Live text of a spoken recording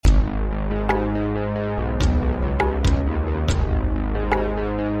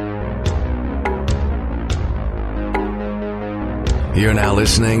You're now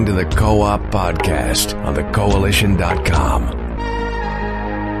listening to the Co-op Podcast on thecoalition.com.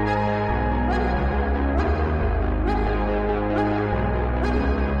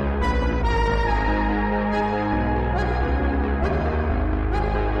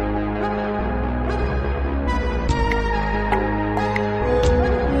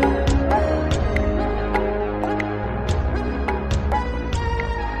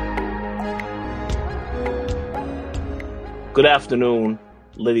 Good afternoon,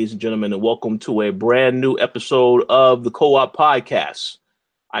 ladies and gentlemen, and welcome to a brand new episode of the Co-op Podcast.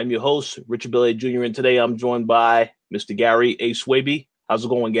 I'm your host, Richard Billy Jr., and today I'm joined by Mr. Gary A. Swaby. How's it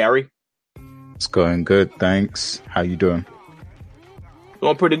going, Gary? It's going good, thanks. How you doing?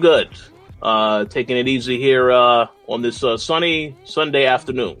 Doing pretty good. Taking it easy here on this sunny Sunday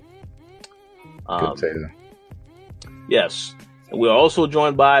afternoon. Good to hear. Yes. And we're also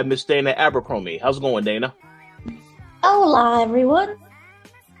joined by Miss Dana Abercrombie. How's it going, Dana? Hola, everyone.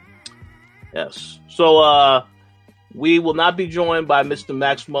 Yes. So we will not be joined by Mr.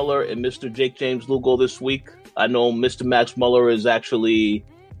 Max Muller and Mr. Jake James Lugo this week. I know Mr. Max Muller is actually,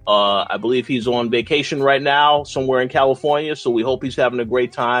 I believe he's on vacation right now somewhere in California, so we hope he's having a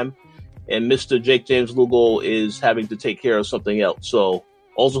great time. And Mr. Jake James Lugo is having to take care of something else. So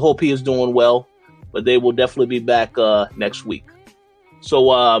also hope he is doing well, but they will definitely be back next week.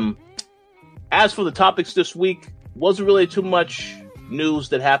 So as for the topics this week, wasn't really too much news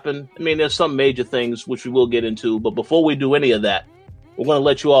that happened. I mean, there's some major things which we will get into, but before we do any of that, we're going to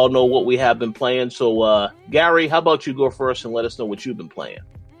let you all know what we have been playing. So, Gary, how about you go first and let us know what you've been playing?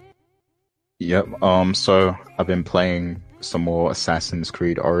 Yep. So I've been playing some more Assassin's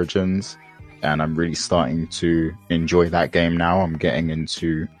Creed Origins, and I'm really starting to enjoy that game now. I'm getting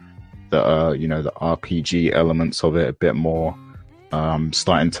into the the RPG elements of it a bit more.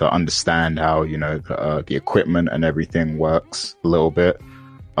 Starting to understand how, the equipment and everything works a little bit.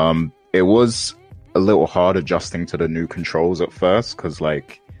 It was a little hard adjusting to the new controls at first, because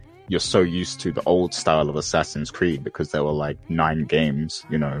you're so used to the old style of Assassin's Creed, because there were 9 games,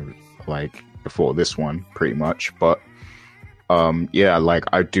 before this one pretty much. But I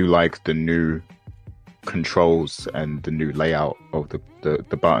do like the new controls and the new layout of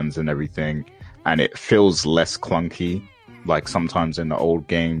the buttons and everything, and it feels less clunky. Sometimes in the old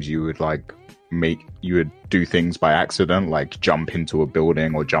games, you would do things by accident, like jump into a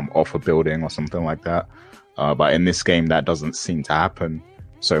building or jump off a building or something like that. But in this game, that doesn't seem to happen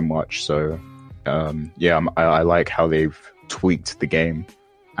so much. So, I like how they've tweaked the game,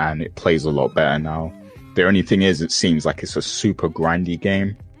 and it plays a lot better now. The only thing is, it seems like it's a super grindy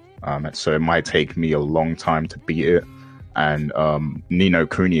game. So it might take me a long time to beat it. And Ni no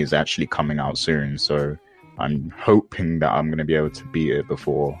Kuni is actually coming out soon, so I'm hoping that I'm going to be able to beat it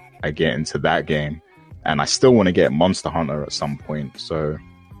before I get into that game. And I still want to get Monster Hunter at some point. So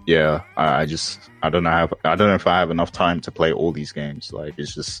yeah, I don't know if I have enough time to play all these games.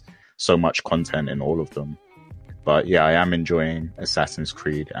 It's just so much content in all of them. But yeah, I am enjoying Assassin's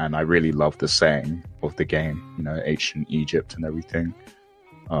Creed, and I really love the setting of the game, ancient Egypt and everything.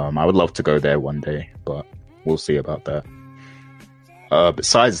 I would love to go there one day, but we'll see about that.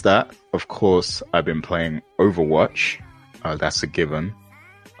 Besides that, of course, I've been playing Overwatch. That's a given.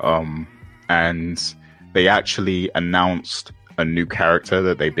 And they actually announced a new character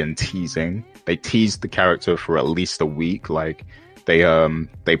that they've been teasing. They teased the character for at least a week. They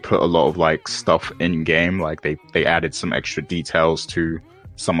put a lot of stuff in game. They added some extra details to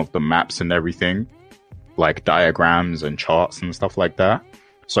some of the maps and everything, like diagrams and charts and stuff like that.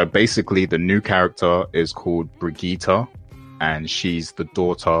 So basically, the new character is called Brigitte, and she's the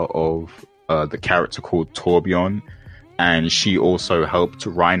daughter of the character called Torbjorn, and she also helped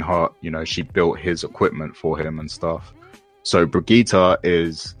Reinhardt. She built his equipment for him and stuff. So Brigitte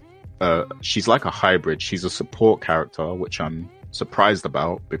is she's like a hybrid. She's a support character, which I'm surprised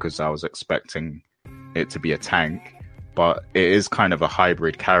about, because I was expecting it to be a tank, but it is kind of a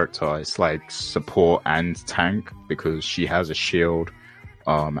hybrid character. It's like support and tank, because she has a shield,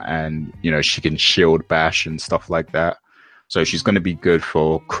 and she can shield bash and stuff like that. So she's going to be good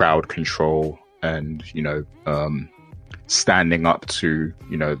for crowd control and, standing up to,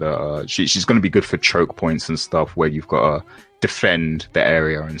 she's going to be good for choke points and stuff where you've got to defend the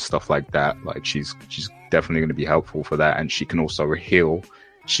area and stuff like that. She's definitely going to be helpful for that. And she can also heal.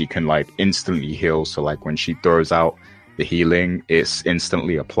 She can instantly heal. So when she throws out the healing, it's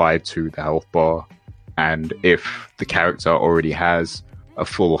instantly applied to the health bar. And if the character already has a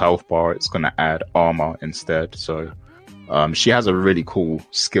full health bar, it's going to add armor instead. So she has a really cool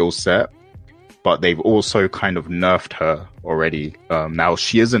skill set, but they've also kind of nerfed her already. Now,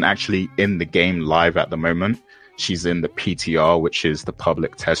 she isn't actually in the game live at the moment. she's in the PTR, which is the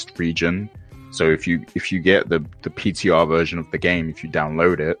public test region. So if you get the PTR version of the game, if you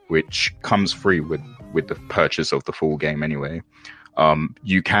download it, which comes free with the purchase of the full game anyway,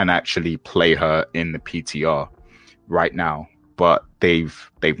 you can actually play her in the PTR right now. But they've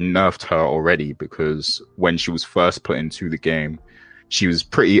nerfed her already, because when she was first put into the game, she was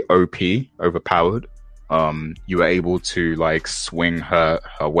pretty OP, overpowered. You were able to like swing her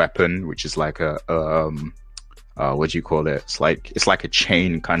weapon, which is like a what do you call it? It's like a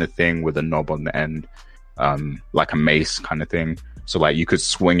chain kind of thing with a knob on the end, like a mace kind of thing. So like you could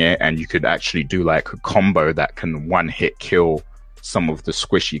swing it, and you could actually do like a combo that can one hit kill some of the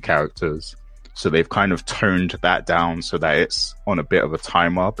squishy characters. So they've kind of toned that down so that it's on a bit of a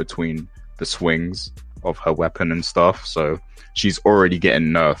timer between the swings of her weapon and stuff. So she's already getting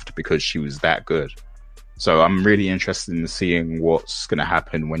nerfed because she was that good. So I'm really interested in seeing what's going to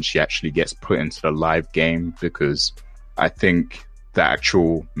happen when she actually gets put into the live game, because I think the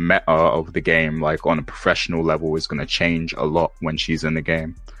actual meta of the game, like on a professional level, is going to change a lot when she's in the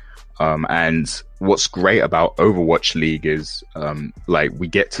game. And what's great about Overwatch League is like we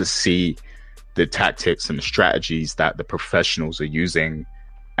get to see the tactics and the strategies that the professionals are using,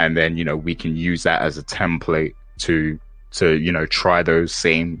 and then we can use that as a template to try those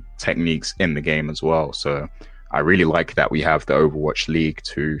same techniques in the game as well. So I really like that we have the Overwatch League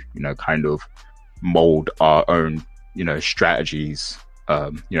to kind of mold our own strategies,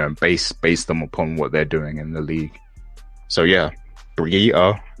 base them upon what they're doing in the league. So yeah,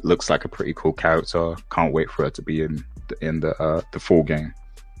 Brigitte looks like a pretty cool character. Can't wait for her to be in the full game.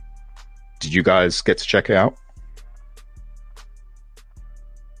 Did you guys get to check it out?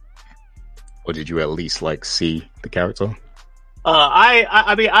 Or did you at least like see the character?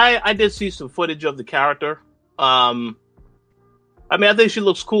 I did see some footage of the character. I think she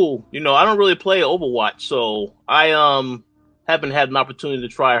looks cool. I don't really play Overwatch, so I haven't had an opportunity to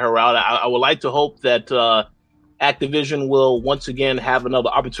try her out. I would like to hope that Activision will once again have another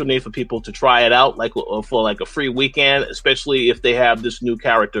opportunity for people to try it out, like for like a free weekend, especially if they have this new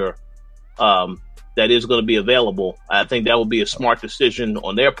character that is going to be available. I think that would be a smart decision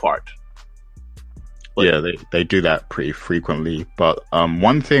on their part. But, yeah, they do that pretty frequently. But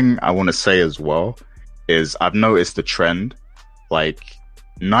one thing I want to say as well is I've noticed the trend. Like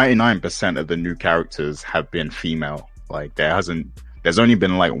 99% of the new characters have been female. Like there's only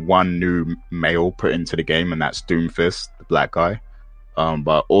been like one new male put into the game, and that's Doomfist, the black guy.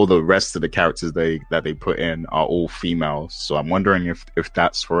 But all the rest of the characters that they put in are all females. So I'm wondering if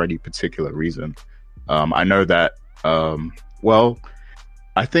that's for any particular reason. I know that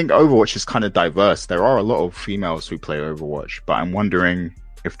I think Overwatch is kind of diverse. There are a lot of females who play Overwatch, but I'm wondering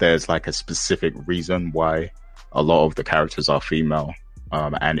if there's like a specific reason why a lot of the characters are female,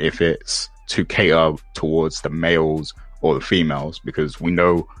 and if it's to cater towards the males or the females, because we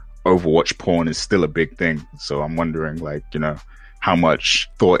know Overwatch porn is still a big thing. So I'm wondering, like, how much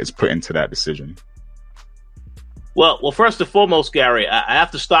thought is put into that decision. Well, first and foremost, Gary, I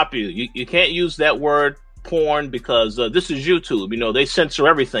have to stop you. You can't use that word porn because this is YouTube. They censor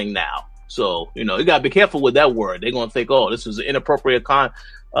everything now. So, you gotta be careful with that word. They're gonna think, oh, this is inappropriate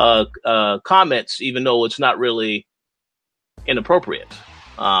comments, even though it's not really inappropriate.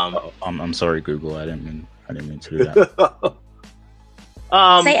 I'm sorry, Google. I didn't mean to do that.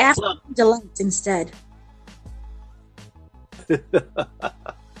 Say after delight instead.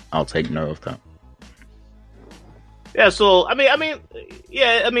 I'll take note of that. Yeah. So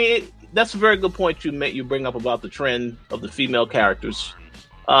that's a very good point you bring up about the trend of the female characters.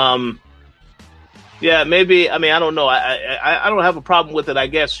 Yeah, maybe. I don't know. I don't have a problem with it. I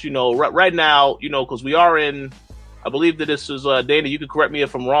guess right now, because we are in. I believe that this is Dana. You can correct me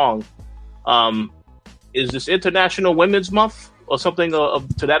if I'm wrong. Is this International Women's Month or something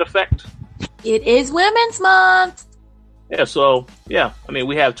to that effect? It is Women's Month. Yeah. So yeah,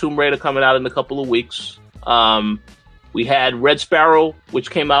 we have Tomb Raider coming out in a couple of weeks. We had Red Sparrow,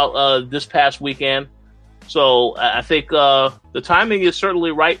 which came out this past weekend. So I think the timing is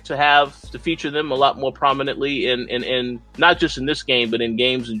certainly right to feature them a lot more prominently in not just in this game, but in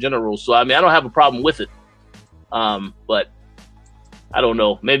games in general. So I don't have a problem with it. But I don't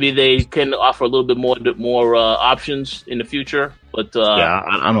know. Maybe they can offer a little bit more options in the future. But yeah,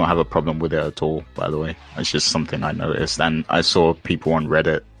 I don't have a problem with it at all. By the way, it's just something I noticed, and I saw people on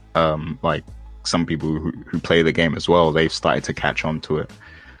Reddit, like some people who play the game as well. They've started to catch on to it.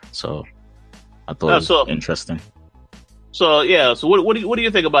 So I thought it was interesting. So yeah. So what do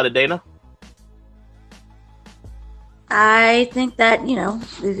you think about it, Dana? I think that,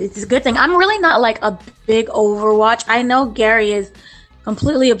 it's a good thing. I'm really not like a big Overwatch. I know Gary is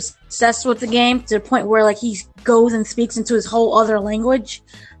completely obsessed with the game to the point where like he goes and speaks into his whole other language.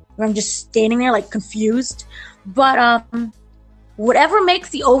 Where I'm just standing there like confused. But whatever makes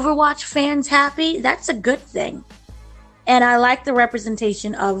the Overwatch fans happy, that's a good thing. And I like the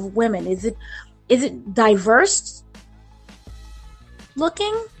representation of women. Is it diverse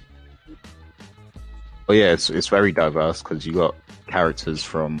looking? Well, yeah, it's very diverse because you got characters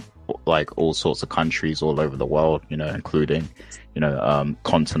from like all sorts of countries all over the world, including,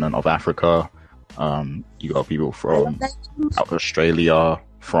 continent of Africa. You got people from Australia,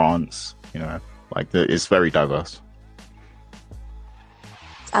 France, it's very diverse.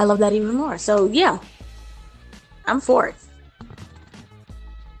 I love that even more. So yeah, I'm for it.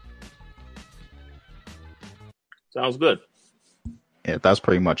 Sounds good. Yeah, that's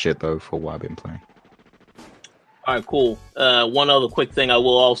pretty much it though for what I've been playing. All right, cool. One other quick thing I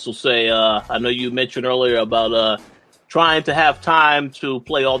will also say, I know you mentioned earlier about trying to have time to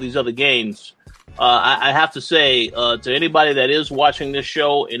play all these other games. I have to say, to anybody that is watching this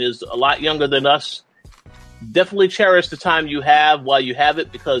show and is a lot younger than us, definitely cherish the time you have while you have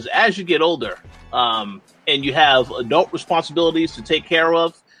it, because as you get older and you have adult responsibilities to take care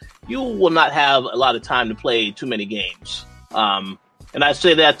of, you will not have a lot of time to play too many games. And I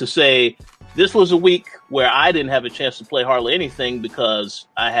say that to say, this was a week where I didn't have a chance to play hardly anything because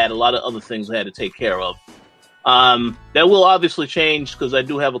I had a lot of other things I had to take care of. That will obviously change because I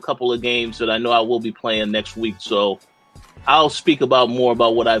do have a couple of games that I know I will be playing next week. So I'll speak more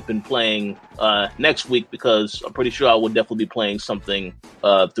about what I've been playing next week, because I'm pretty sure I will definitely be playing something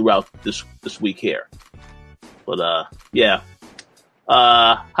throughout this week here. But yeah.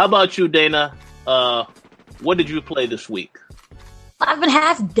 How about you, Dana? What did you play this week? I've been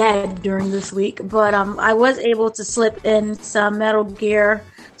half dead during this week, but I was able to slip in some Metal Gear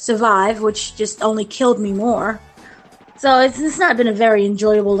Survive, which just only killed me more. So it's not been a very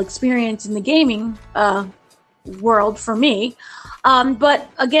enjoyable experience in the gaming world for me. But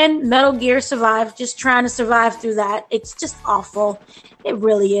again, Metal Gear Survive, just trying to survive through that. It's just awful. It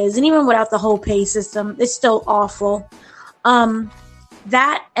really is. And even without the whole pay system, it's still awful.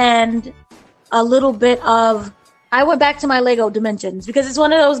 That and a little bit of... I went back to my Lego Dimensions because it's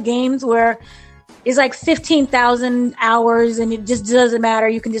one of those games where it's like 15,000 hours and it just doesn't matter.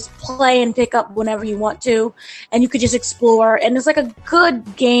 You can just play and pick up whenever you want to, and you could just explore. And it's like a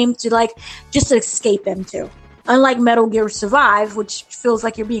good game to like just escape into. Unlike Metal Gear Survive, which feels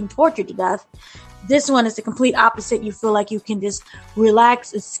like you're being tortured to death, this one is the complete opposite. You feel like you can just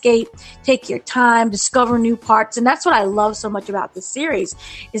relax, escape, take your time, discover new parts. And that's what I love so much about this series,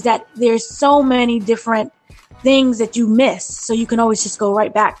 is that there's so many different things that you miss, so you can always just go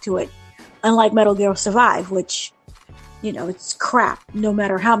right back to it. Unlike Metal Gear Survive, which, it's crap no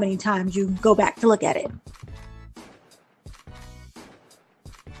matter how many times you go back to look at it.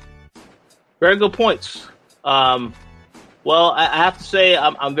 Very good points. Well, I have to say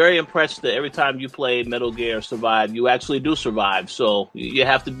I'm very impressed that every time you play Metal Gear Survive, you actually do survive. So you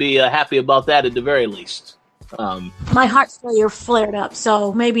have to be happy about that at the very least. My heart failure flared up,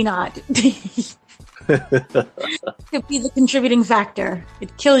 so maybe not. Could be the contributing factor.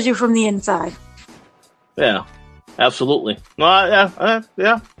 It kills you from the inside. Yeah, absolutely.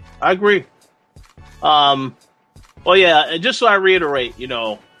 Yeah, I agree. Well, yeah, and just so I reiterate,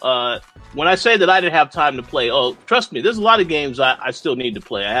 when I say that I didn't have time to play, trust me, there's a lot of games I still need to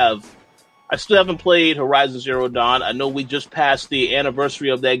play. I still haven't played Horizon Zero Dawn. I know we just passed the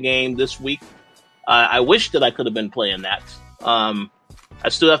anniversary of that game this week. I wish that I could have been playing that. I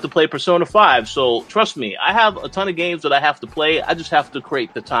still have to play Persona 5, so trust me, I have a ton of games that I have to play. I just have to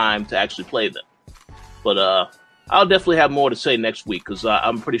create the time to actually play them. But I'll definitely have more to say next week, because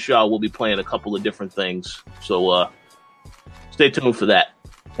I'm pretty sure I will be playing a couple of different things. So stay tuned for that.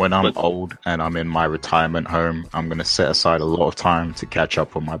 When I'm old and I'm in my retirement home, I'm going to set aside a lot of time to catch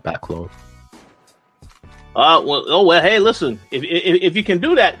up on my backlog. Well, hey, listen, if you can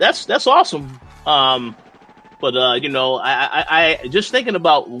do that, that's awesome. But I just thinking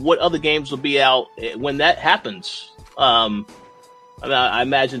about what other games will be out when that happens. I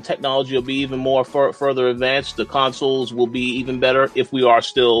imagine technology will be even more further advanced. The consoles will be even better if we are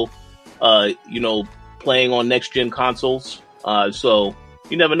still, playing on next gen consoles. So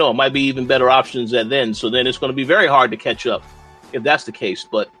you never know; it might be even better options then. So then it's going to be very hard to catch up if that's the case.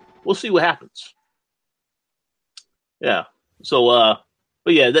 But we'll see what happens. Yeah. So.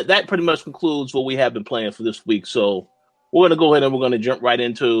 But yeah, that pretty much concludes what we have been playing for this week. So we're going to go ahead and we're going to jump right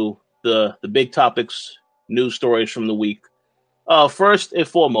into the big topics, news stories from the week. First and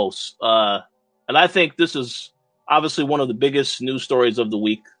foremost, and I think this is obviously one of the biggest news stories of the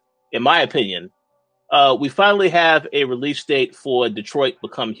week, in my opinion. we finally have a release date for Detroit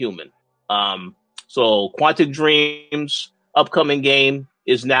Become Human. So Quantic Dream's upcoming game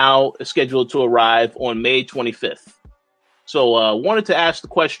is now scheduled to arrive on May 25th. So wanted to ask the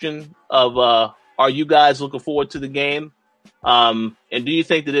question of, are you guys looking forward to the game? And do you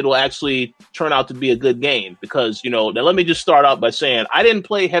think that it'll actually turn out to be a good game? Because, now let me just start out by saying I didn't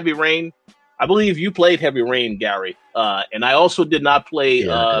play Heavy Rain. I believe you played Heavy Rain, Gary. And I also did not play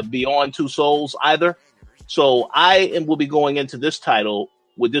Beyond Two Souls either. So will be going into this title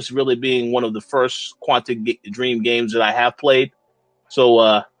with this really being one of the first Quantic Dream games that I have played.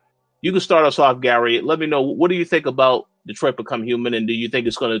 So you can start us off, Gary. Let me know, what do you think about Detroit Become Human, and do you think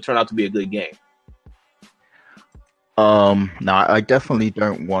it's going to turn out to be a good game? No, I definitely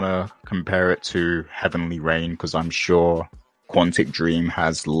don't want to compare it to Heavenly Rain because I'm sure Quantic Dream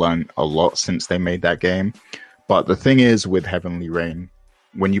has learned a lot since they made that game. But the thing is with Heavenly Rain,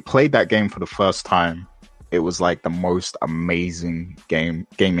 when you played that game for the first time, it was like the most amazing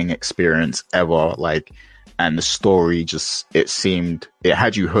gaming experience ever. And the story it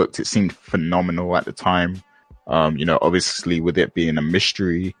had you hooked. It seemed phenomenal at the time. Obviously with it being a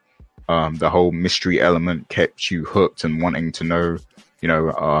mystery, the whole mystery element kept you hooked and wanting to know,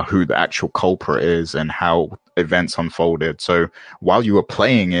 who the actual culprit is and how events unfolded. So while you were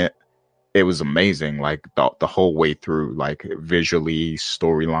playing it, it was amazing. The whole way through, visually,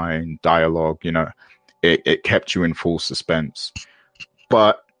 storyline, dialogue, it kept you in full suspense.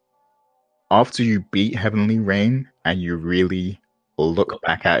 But after you beat Heavenly Rain and you really look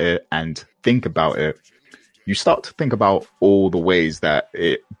back at it and think about it, you start to think about all the ways that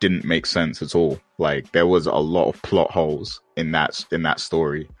it didn't make sense at all. There was a lot of plot holes in that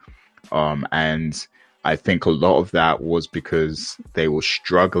story. And I think a lot of that was because they were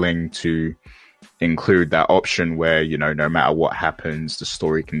struggling to include that option where, no matter what happens, the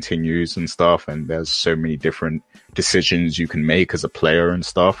story continues and stuff. And there's so many different decisions you can make as a player and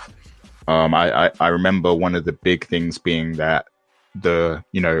stuff. I remember one of the big things being that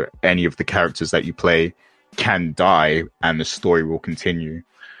any of the characters that you play can die and the story will continue.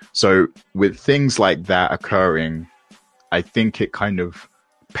 So with things like that occurring, I think it kind of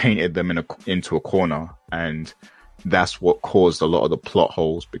painted them into a corner, and that's what caused a lot of the plot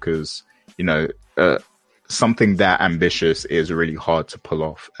holes because, something that ambitious is really hard to pull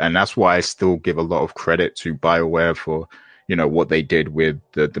off. And that's why I still give a lot of credit to BioWare for, what they did with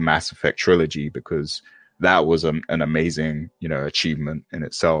the Mass Effect trilogy, because that was an amazing, achievement in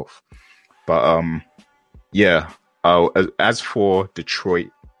itself. But, as for Detroit,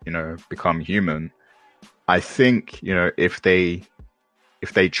 Become Human, I think, if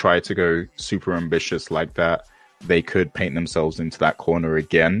they try to go super ambitious like that, they could paint themselves into that corner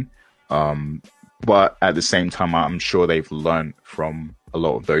again. But at the same time, I'm sure they've learned from a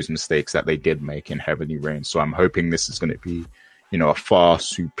lot of those mistakes that they did make in Heavenly Rain. So I'm hoping this is going to be, a far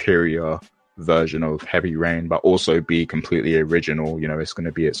superior version of Heavy Rain, but also be completely original. It's going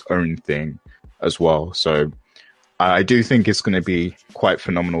to be its own thing as well. So I do think it's going to be quite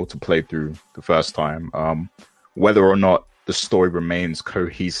phenomenal to play through the first time. Whether or not the story remains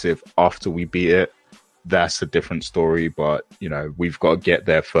cohesive after we beat it, that's a different story. But, we've got to get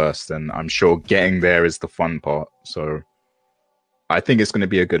there first. And I'm sure getting there is the fun part. So I think it's going to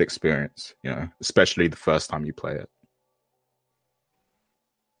be a good experience, especially the first time you play it.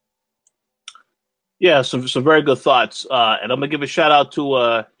 Yeah, some very good thoughts. And I'm going to give a shout out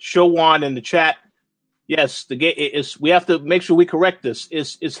to Showan in the chat. Yes, the game is. We have to make sure we correct this.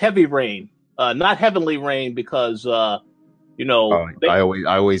 It's Heavy Rain, not Heavenly Rain, because I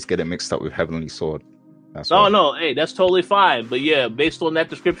always get it mixed up with Heavenly Sword. No, hey, that's totally fine. But yeah, based on that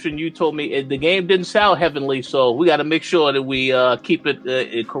description, you told me the game didn't sound heavenly, so we got to make sure that we keep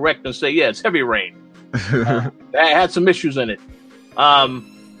it correct and say, yeah, it's Heavy Rain. That had some issues in it.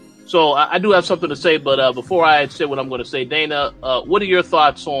 So I do have something to say, but before I say what I'm going to say, Dana, what are your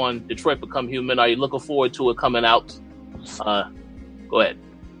thoughts on Detroit Become Human? Are you looking forward to it coming out? Go ahead.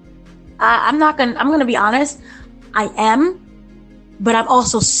 I'm going to be honest. I am, but I'm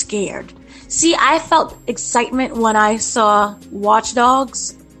also scared. See, I felt excitement when I saw Watch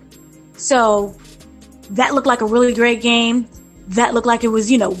Dogs. So that looked like a really great game. That looked like it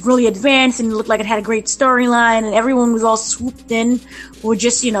was, really advanced, and it looked like it had a great storyline, and everyone was all swooped in with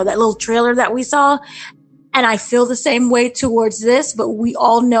just, that little trailer that we saw. And I feel the same way towards this, but we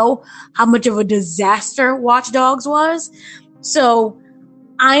all know how much of a disaster Watch Dogs was. So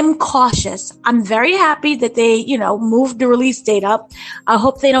I'm cautious. I'm very happy that they, moved the release date up. I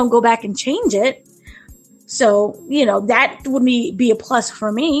hope they don't go back and change it. So, that would be a plus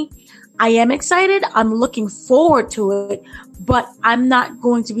for me. I am excited. I'm looking forward to it, but I'm not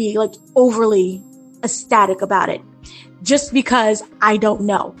going to be overly ecstatic about it. Just because I don't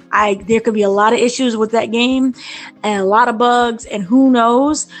know. There could be a lot of issues with that game and a lot of bugs and who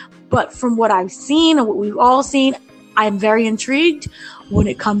knows. But from what I've seen and what we've all seen, I'm very intrigued. When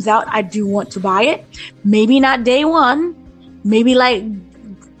it comes out, I do want to buy it. Maybe not day one, maybe like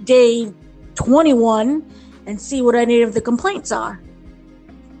day 21 and see what any of the complaints are.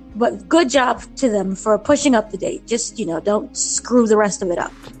 But good job to them for pushing up the date. Just, don't screw the rest of it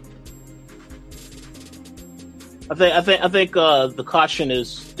up. I think the caution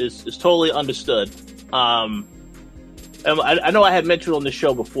is totally understood. And I know I had mentioned on the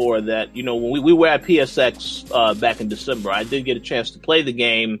show before that, when we were at PSX back in December, I did get a chance to play the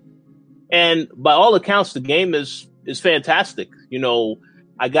game, and by all accounts, the game is fantastic.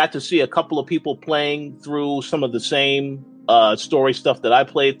 I got to see a couple of people playing through some of the same story stuff that I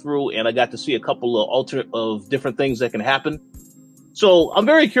played through, and I got to see a couple of different things that can happen. So I'm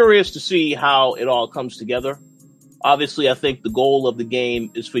very curious to see how it all comes together. Obviously, I think the goal of the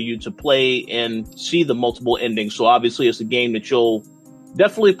game is for you to play and see the multiple endings. So obviously, it's a game that you'll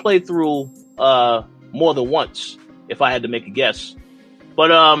definitely play through more than once, if I had to make a guess.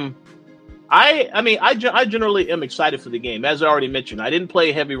 But I generally am excited for the game. As I already mentioned, I didn't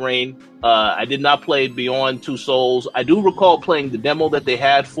play Heavy Rain. I did not play Beyond Two Souls. I do recall playing the demo that they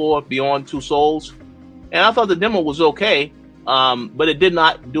had for Beyond Two Souls, and I thought the demo was okay. But it did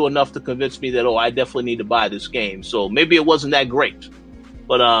not do enough to convince me that, I definitely need to buy this game. So maybe it wasn't that great.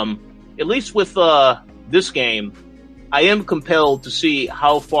 But at least with this game, I am compelled to see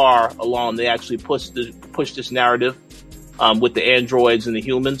how far along they actually push this narrative with the androids and the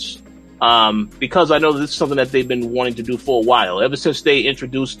humans. Because I know this is something that they've been wanting to do for a while. Ever since they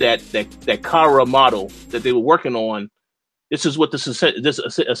introduced that Kara model that they were working on, this is what this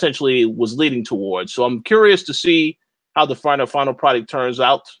essentially was leading towards. So I'm curious to see how the final product turns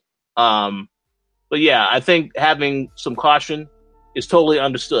out. But yeah, I think having some caution is totally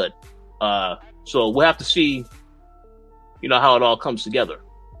understood. So we'll have to see, how it all comes together.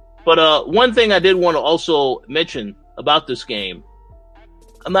 But one thing I did want to also mention about this game,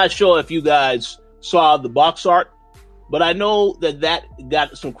 I'm not sure if you guys saw the box art, but I know that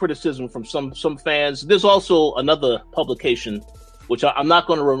got some criticism from some fans. There's also another publication, which I'm not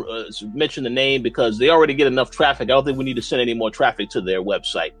going to mention the name because they already get enough traffic. I don't think we need to send any more traffic to their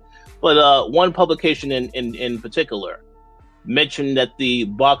website. But one publication in particular mentioned that the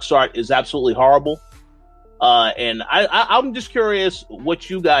box art is absolutely horrible. And I'm just curious what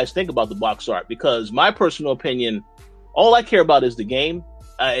you guys think about the box art, because my personal opinion, all I care about is the game.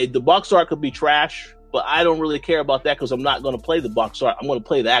 The box art could be trash, but I don't really care about that because I'm not going to play the box art. I'm going to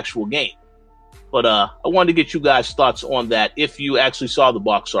play the actual game. But I wanted to get you guys' thoughts on that if you actually saw the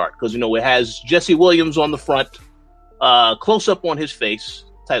box art, because it has Jesse Williams on the front, close up on his face,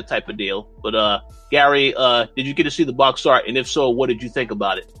 type of deal. But Gary, did you get to see the box art, and if so, what did you think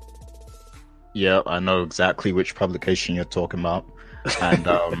about it? Yeah, I know exactly which publication you're talking about.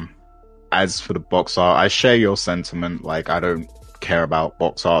 And as for the box art, I share your sentiment. Like, I don't care about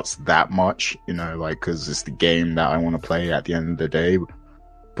box arts that much, because it's the game that I want to play at the end of the day.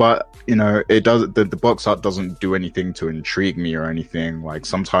 But, it does, the box art doesn't do anything to intrigue me or anything. Like,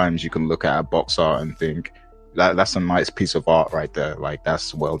 sometimes you can look at a box art and think that's a nice piece of art right there. Like,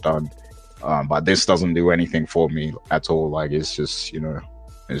 that's well done. But this doesn't do anything for me at all. Like, it's just,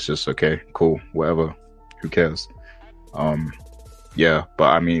 it's just okay, cool, whatever. Who cares? Yeah, but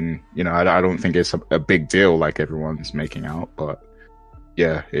I mean, I don't think it's a big deal like everyone's making out. But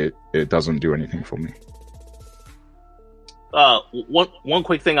yeah, it doesn't do anything for me. One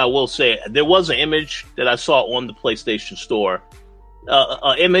quick thing I will say, there was an image that I saw on the PlayStation Store,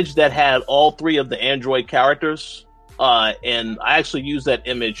 an image that had all three of the Android characters, and I actually used that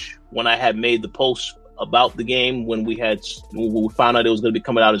image when I had made the post about the game when we found out it was going to be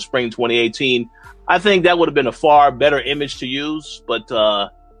coming out in spring 2018. I think that would have been a far better image to use, but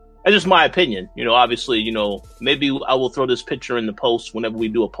that's just my opinion. Obviously, maybe I will throw this picture in the post whenever we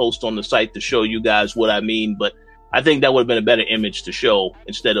do a post on the site to show you guys what I mean, but I think that would have been a better image to show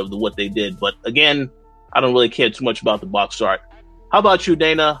instead of what they did. But again, I don't really care too much about the box art. How about you,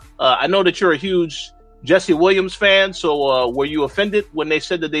 Dana? I know that you're a huge Jesse Williams fan, so were you offended when they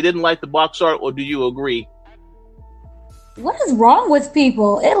said that they didn't like the box art, or do you agree? What is wrong with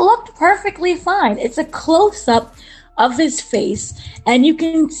people? It looked perfectly fine. It's a close-up of his face, and you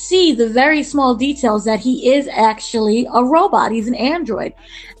can see the very small details that he is actually a robot. He's an android.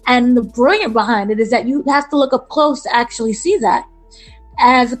 And the brilliant behind it is that you have to look up close to actually see that.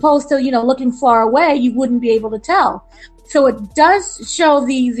 As opposed to, looking far away, you wouldn't be able to tell. So it does show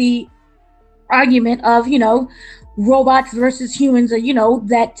the argument of, robots versus humans, or,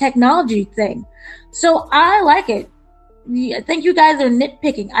 that technology thing. So I like it. I think you guys are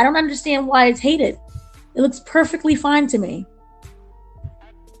nitpicking. I don't understand why it's hated. It looks perfectly fine to me.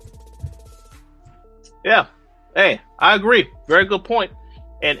 Yeah. Hey, I agree. Very good point.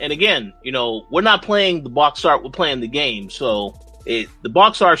 And again, we're not playing the box art, we're playing the game. So the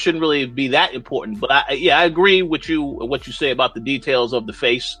box art shouldn't really be that important. But I agree with you, what you say about the details of the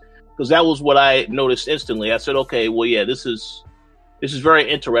face, because that was what I noticed instantly. I said, okay, well, yeah, this is very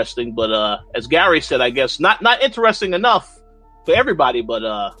interesting. But as Gary said, I guess not interesting enough for everybody. But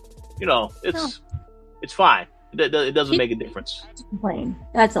it's fine. It doesn't make a difference. Complain.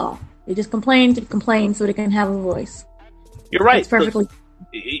 That's all. They just complain to complain so they can have a voice. You're right. It's perfectly.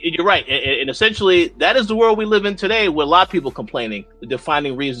 You're right. And essentially, that is the world we live in today, with a lot of people complaining, they're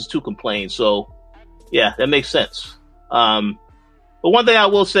finding reasons to complain. So, yeah, that makes sense. But one thing I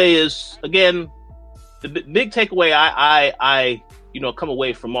will say is, again, the big takeaway I come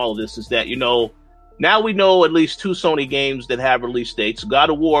away from all of this is that, now we know at least 2 Sony games that have release dates. God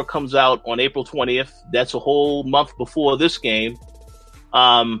of War comes out on April 20th. That's a whole month before this game.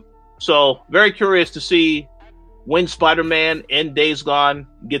 So very curious to see when Spider-Man and Days Gone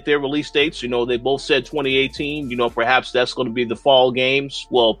get their release dates. They both said 2018. Perhaps that's going to be the fall games.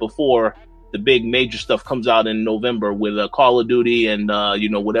 Well, before the big major stuff comes out in November with Call of Duty and,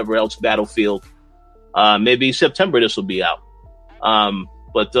 whatever else, Battlefield. Maybe September this will be out.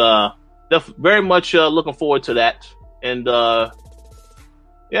 But very much looking forward to that. And, we'll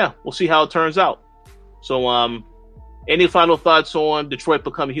see how it turns out. So, any final thoughts on Detroit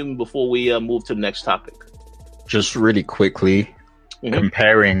Become Human before we move to the next topic? Just really quickly,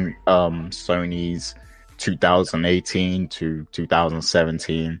 comparing Sony's 2018 to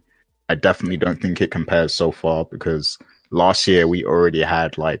 2017, I definitely don't think it compares so far, because last year we already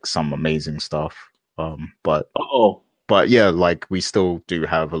had like some amazing stuff. But yeah, like we still do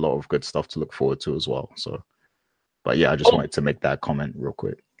have a lot of good stuff to look forward to as well. So, but yeah, I just wanted to make that comment real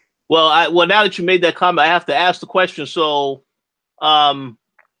quick. Well, now that you made that comment, I have to ask the question. So,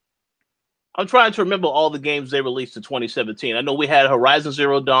 I'm trying to remember all the games they released in 2017. I know we had Horizon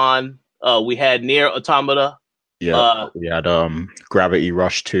Zero Dawn. We had Nier Automata. Yeah, we had Gravity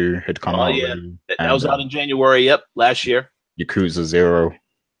Rush 2 had come out. Yeah, that was out in January. Yep, last year. Yakuza 0.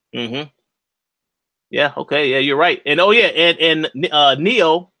 Mm-hmm. Yeah. Okay. Yeah, you're right. And and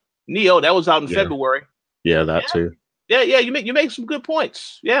Neo, that was out in February. Yeah, that too. Yeah. You make some good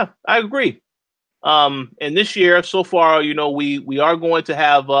points. Yeah, I agree. And this year so far, we are going to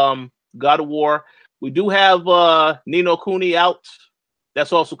have God of War. We do have Ni no Kuni out.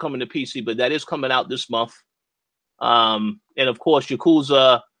 That's also coming to PC, but that is coming out this month. And of course,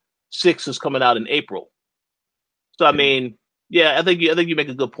 Yakuza 6 is coming out in April. So I mean, yeah, I think you make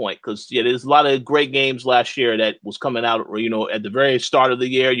a good point, because there's a lot of great games last year that was coming out, at the very start of the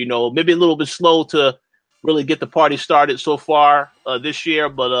year. Maybe a little bit slow to really get the party started so far this year,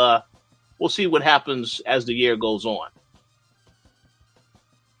 but we'll see what happens as the year goes on.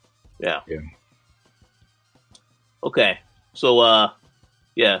 Yeah. Okay. So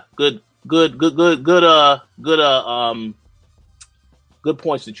good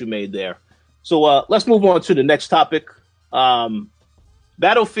points that you made there. So let's move on to the next topic.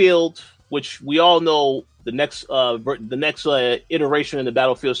 Battlefield, which we all know the next iteration in the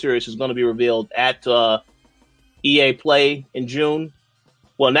Battlefield series is going to be revealed at EA Play in June.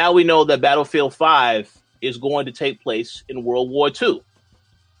 Well, now we know that Battlefield 5 is going to take place in World War II.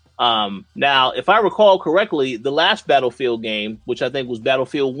 Now, if I recall correctly, the last Battlefield game, which I think was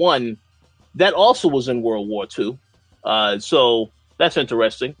Battlefield 1, that also was in World War II. So that's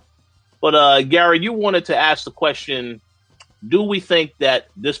interesting. But Gary, you wanted to ask the question, do we think that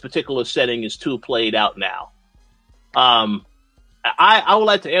this particular setting is too played out now? I would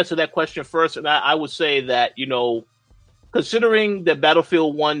like to answer that question first, and I would say that, considering that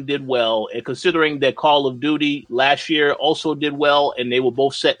Battlefield 1 did well, and considering that Call of Duty last year also did well, and they were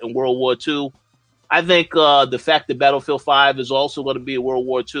both set in World War II, I think the fact that Battlefield 5 is also going to be in World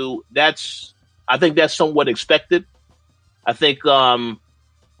War II, I think that's somewhat expected. I think,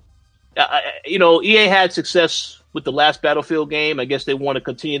 EA had success with the last Battlefield game. I guess they want to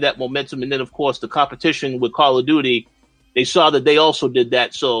continue that momentum. And then, of course, the competition with Call of Duty, they saw that they also did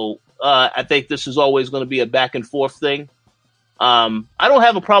that. So I think this is always going to be a back and forth thing. I don't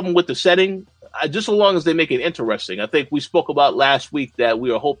have a problem with the setting, just so long as they make it interesting. I think we spoke about last week that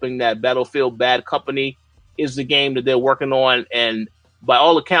we are hoping that Battlefield Bad Company is the game that they're working on. And by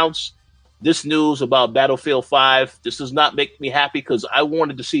all accounts, this news about Battlefield 5, this does not make me happy, because I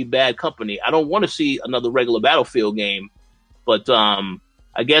wanted to see Bad Company. I don't want to see another regular Battlefield game. But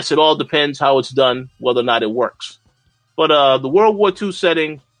I guess it all depends how it's done, whether or not it works. But the World War II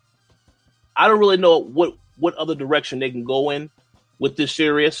setting, I don't really know what other direction they can go in with this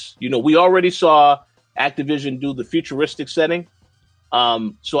series. You know, we already saw Activision do the futuristic setting.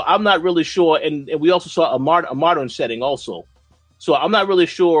 So I'm not really sure. And we also saw a modern setting also. So I'm not really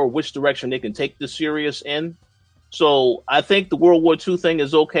sure which direction they can take this series in. So I think the World War II thing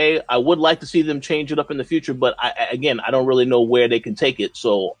is okay. I would like to see them change it up in the future, but I don't really know where they can take it.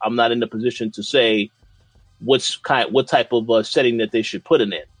 So I'm not in the position to say what type of setting that they should put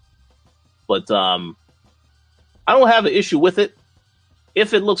in it. But I don't have an issue with it.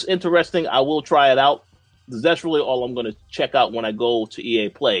 If it looks interesting, I will try it out. That's really all I'm going to check out when I go to EA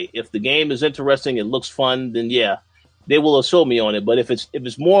Play. If the game is interesting, it looks fun, then yeah, they will assault me on it. But if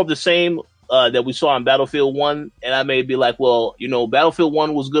it's more of the same that we saw in Battlefield 1, and I may be like, well, you know, Battlefield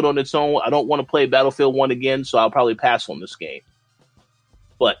 1 was good on its own. I don't want to play Battlefield 1 again, so I'll probably pass on this game.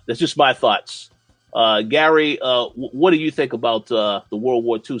 But that's just my thoughts. Gary, what do you think about the World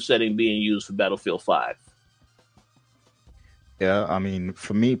War II setting being used for Battlefield 5? Yeah, I mean,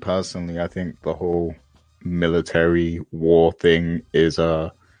 for me personally, I think the whole military war thing is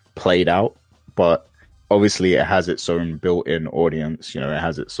played out, but obviously it has its own built-in audience. You know, it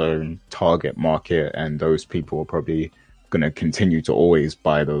has its own target market, and those people are probably going to continue to always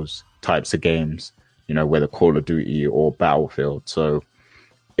buy those types of games, you know, whether Call of Duty or Battlefield. So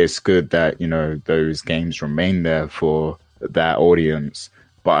it's good that, you know, those games remain there for that audience.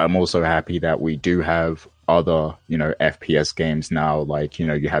 But I'm also happy that we do have other, you know, FPS games now. Like, you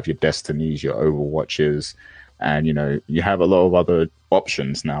know, you have your Destinies, your Overwatches, and, you know, you have a lot of other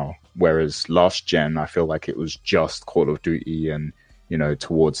options now. Whereas last gen, I feel like it was just Call of Duty, and, you know,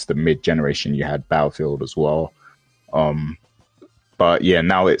 towards the mid-generation, you had Battlefield as well. But yeah,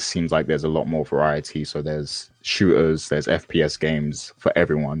 now it seems like there's a lot more variety. So there's shooters, there's FPS games for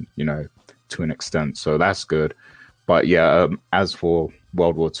everyone, you know, to an extent. So that's good. But yeah, as for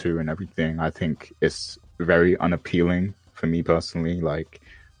World War II and everything, I think it's very unappealing for me personally. Like,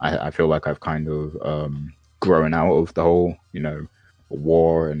 I feel like I've kind of grown out of the whole, you know,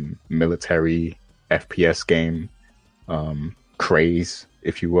 war and military FPS game craze,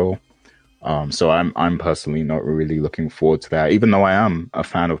 if you will. So I'm personally not really looking forward to that, even though I am a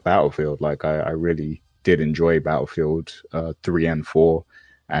fan of Battlefield. Like, I really did enjoy Battlefield 3 and 4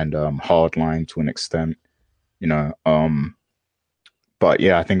 and Hardline to an extent, you know. But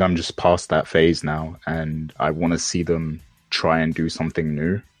yeah, I think I'm just past that phase now, and I want to see them try and do something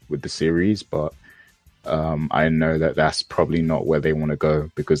new with the series. But I know that that's probably not where they want to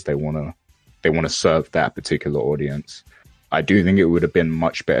go, because they want to serve that particular audience. I do think it would have been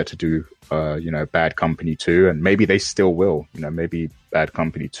much better to do, you know, Bad Company 2, and maybe they still will. You know, maybe Bad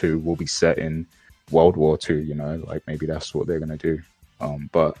Company 2 will be set in World War II, you know, like maybe that's what they're going to do.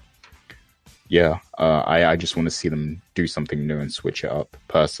 But yeah, I just want to see them do something new and switch it up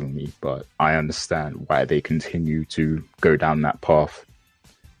personally, but I understand why they continue to go down that path.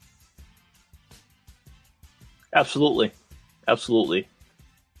 Absolutely. Absolutely.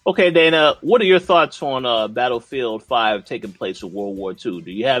 Okay, Dana, what are your thoughts on Battlefield 5 taking place in World War II?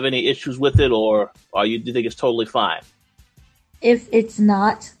 Do you have any issues with it, or do you think it's totally fine? If it's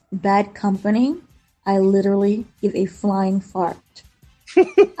not Bad Company, I literally give a flying fart.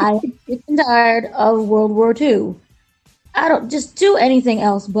 I am sick and tired of World War II. I don't just do anything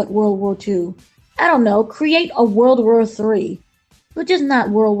else but World War II. I don't know, create a World War III, but just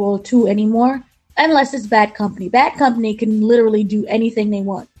not World War II anymore, unless it's Bad Company. Bad Company can literally do anything they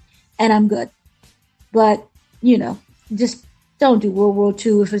want, and I'm good. But, you know, just don't do World War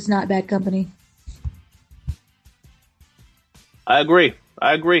II if it's not Bad Company. I agree.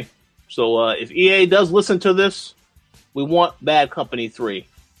 So if EA does listen to this, we want Bad Company 3.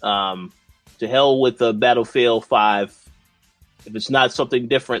 To hell with the Battlefield 5. If it's not something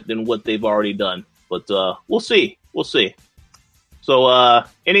different than what they've already done. But we'll see. So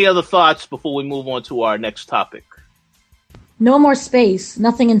any other thoughts before we move on to our next topic? No more space.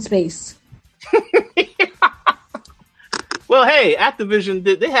 Nothing in space. Well, hey,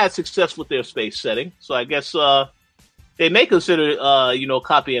 Activision, they had success with their space setting. So I guess they may consider,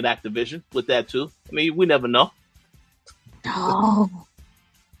 copying Activision with that too. I mean, we never know. Oh.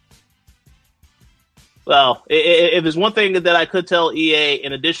 Well, if there's one thing that I could tell EA,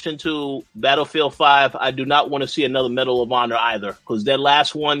 in addition to Battlefield 5, I do not want to see another Medal of Honor either. Because that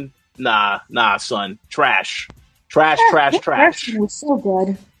last one, nah, son. Trash. Trash. The first one was so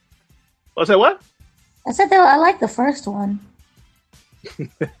good. What's that, what? I said that I like the first one.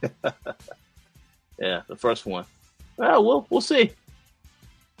 Yeah, the first one. Well, we'll see.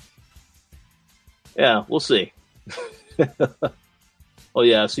 Yeah, we'll see. Oh,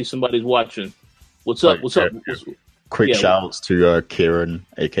 yeah, I see somebody's watching. What's up? quick shout outs to Kieran,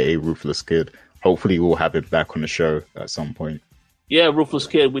 aka Ruthless Kid. Hopefully we'll have it back on the show at some point. Yeah, Ruthless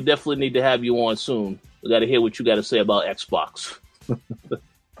Kid, we definitely need to have you on soon. We got to hear what you got to say about Xbox.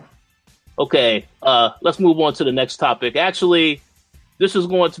 Okay, let's move on to the next topic. Actually, this is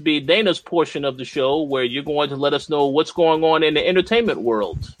going to be Dana's portion of the show where you're going to let us know what's going on in the entertainment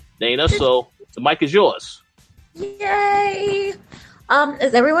world. Dana, so the mic is yours. Yay!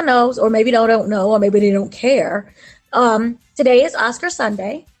 As everyone knows, or maybe they don't know, or maybe they don't care, today is Oscar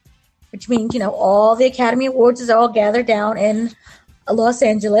Sunday, which means, all the Academy Awards are all gathered down in Los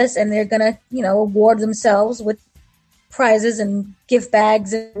Angeles, and they're going to, award themselves with prizes and gift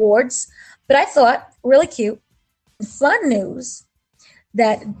bags and awards. But I thought, really cute, fun news,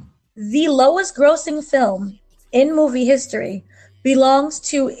 that the lowest grossing film in movie history belongs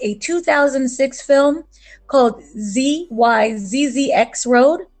to a 2006 film called ZYZZX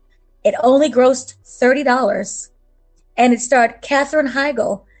Road. It only grossed $30, and it starred Katherine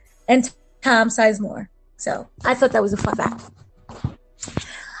Heigl and Tom Sizemore. So I thought that was a fun fact.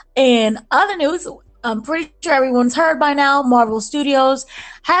 In other news, I'm pretty sure everyone's heard by now, Marvel Studios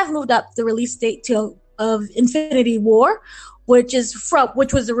have moved up the release date of Infinity War, which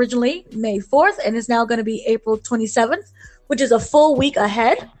was originally May 4th and is now going to be April 27th, which is a full week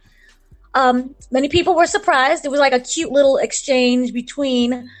ahead. Many people were surprised. It was like a cute little exchange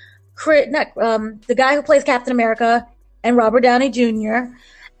between the guy who plays Captain America and Robert Downey Jr.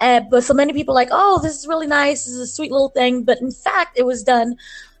 But so many people oh, this is really nice. This is a sweet little thing. But in fact, it was done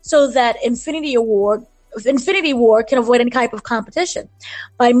so that Infinity War can avoid any type of competition.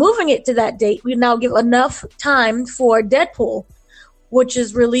 By moving it to that date, we now give enough time for Deadpool, which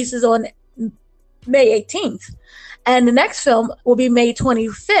releases on May 18th. And the next film will be May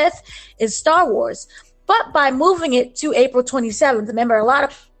 25th, is Star Wars. But by moving it to April 27th, remember, a lot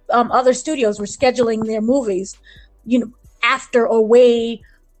of other studios were scheduling their movies, after or way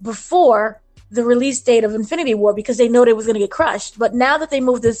before the release date of Infinity War because they know they was going to get crushed. But now that they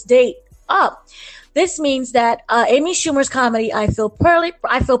moved this date up, this means that Amy Schumer's comedy, I Feel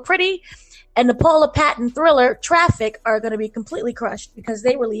Pretty, and the Paula Patton thriller, Traffic, are going to be completely crushed because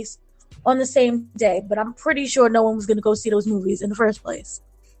they release on the same day. But I'm pretty sure no one was going to go see those movies in the first place.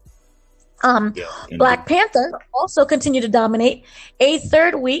 Black Panther also continued to dominate a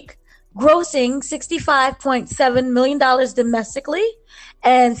third week, grossing $65.7 million domestically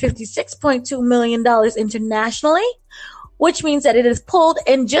and $56.2 million internationally, which means that it has pulled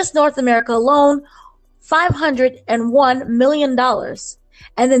in just North America alone $501 million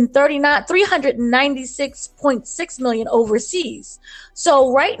and then $396.6 million overseas.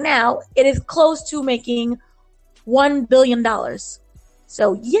 So right now it is close to making $1 billion.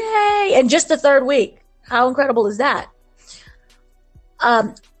 So yay! And just the third week. How incredible is that?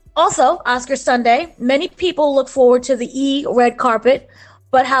 Also, Oscar Sunday, many people look forward to the red carpet.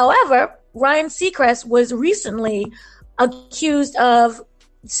 But however, Ryan Seacrest was recently accused of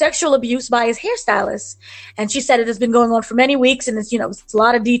sexual abuse by his hairstylist. And she said it has been going on for many weeks. And it's, it's a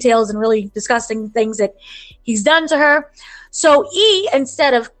lot of details and really disgusting things that he's done to her. So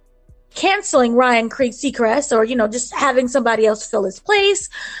instead of canceling Ryan Seacrest or, just having somebody else fill his place,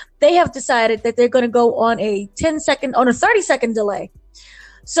 they have decided that they're going to go on a 30-second delay.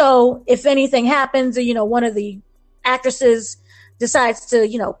 So if anything happens or, one of the actresses decides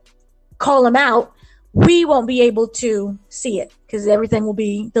to, call him out, we won't be able to see it because everything will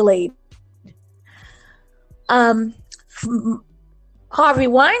be delayed. Harvey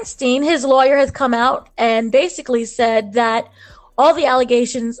Weinstein, his lawyer has come out and basically said that all the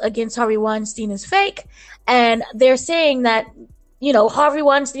allegations against Harvey Weinstein is fake. And they're saying that, Harvey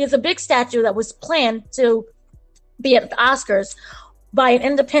Weinstein is a big statue that was planned to be at the Oscars by an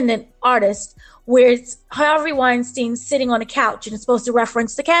independent artist, where it's Harvey Weinstein sitting on a couch, and it's supposed to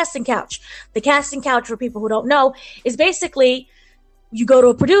reference the casting couch. The casting couch, for people who don't know, is basically you go to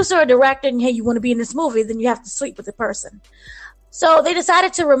a producer or director and, hey, you want to be in this movie, then you have to sleep with the person. So they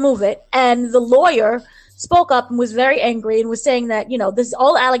decided to remove it, and the lawyer spoke up and was very angry and was saying that,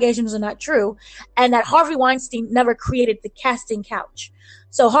 all the allegations are not true, and that Harvey Weinstein never created the casting couch.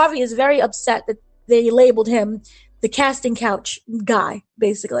 So Harvey is very upset that they labeled him the casting couch guy,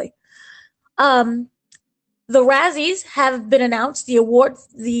 basically. The Razzies have been announced.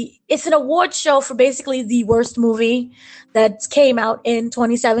 It's an award show for basically the worst movie that came out in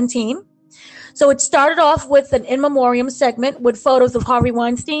 2017. So it started off with an in memoriam segment with photos of Harvey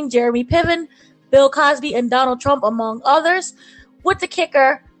Weinstein, Jeremy Piven, Bill Cosby, and Donald Trump, among others, with the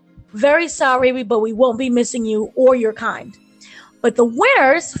kicker, very sorry, but we won't be missing you or your kind. But the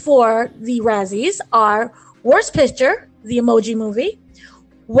winners for the Razzies are Worst Picture, The Emoji Movie,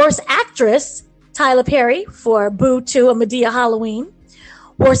 Worst Actress, Tyler Perry for Boo 2: A Madea Halloween.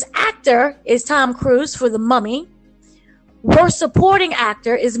 Worst actor is Tom Cruise for The Mummy. Worst supporting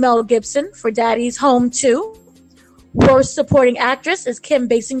actor is Mel Gibson for Daddy's Home 2. Worst supporting actress is Kim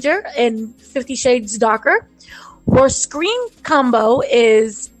Basinger in 50 Shades Darker. Worst screen combo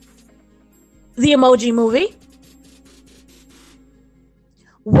is The Emoji Movie.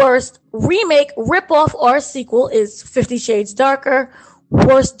 Worst remake, ripoff, or sequel is 50 Shades Darker.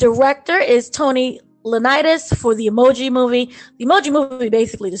 Worst director is Tony Leonidas for The Emoji Movie. The Emoji Movie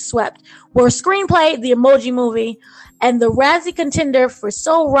basically just swept. Worst screenplay, The Emoji Movie. And the Razzie contender for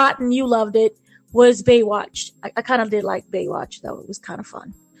So Rotten You Loved It was Baywatch. I kind of did like Baywatch, though. It was kind of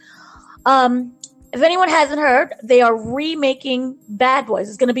fun. If anyone hasn't heard, they are remaking Bad Boys.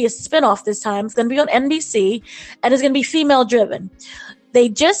 It's going to be a spinoff this time. It's going to be on NBC, and it's going to be female-driven. They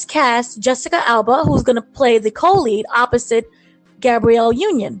just cast Jessica Alba, who's going to play the co-lead opposite Gabrielle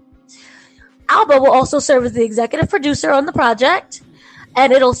Union. Alba will also serve as the executive producer on the project,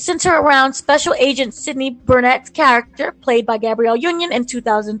 and it'll center around Special Agent Sydney Burnett's character, played by Gabrielle Union in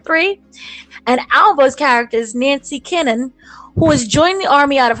 2003, and Alba's character is Nancy Kinnan, who has joined the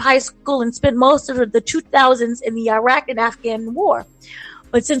army out of high school and spent most of the 2000s in the Iraq and Afghan war.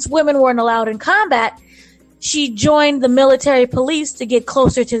 But since women weren't allowed in combat, she joined the military police to get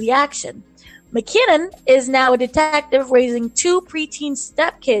closer to the action. McKinnon is now a detective raising 2 preteen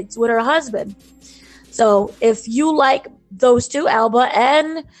stepkids with her husband. So if you like those two, Alba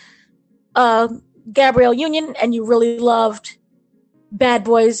and Gabrielle Union, and you really loved Bad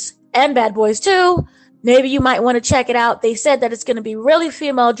Boys and Bad Boys 2, maybe you might want to check it out. They said that it's going to be really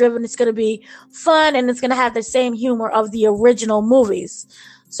female-driven, it's going to be fun, and it's going to have the same humor of the original movies.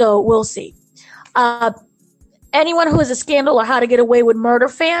 So we'll see. Anyone who is a Scandal or How to Get Away with Murder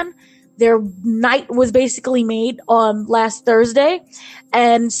fan, their night was basically made on last Thursday.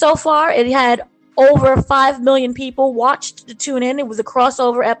 And so far, it had over 5 million people watched to tune in. It was a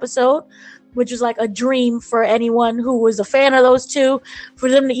crossover episode, which was like a dream for anyone who was a fan of those two. For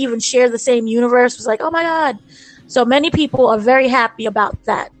them to even share the same universe was like, oh my God. So many people are very happy about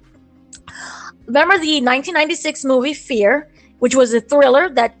that. Remember the 1996 movie Fear, which was a thriller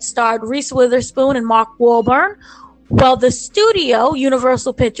that starred Reese Witherspoon and Mark Wahlberg? Well, the studio,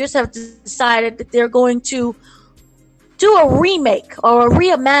 Universal Pictures, have decided that they're going to do a remake or a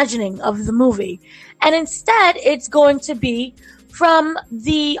reimagining of the movie. And instead, it's going to be from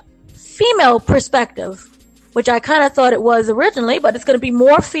the female perspective, which I kind of thought it was originally, but it's going to be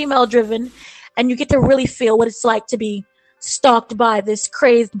more female-driven, and you get to really feel what it's like to be stalked by this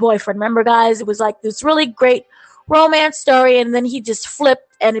crazed boyfriend. Remember, guys, it was like this really great romance story, and then he just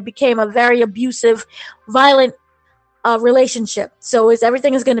flipped, and it became a very abusive, violent relationship. So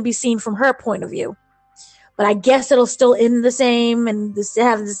everything is going to be seen from her point of view. But I guess it'll still end the same and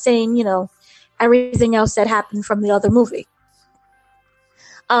have the same, everything else that happened from the other movie.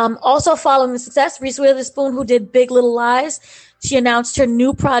 Also following the success, Reese Witherspoon, who did Big Little Lies, she announced her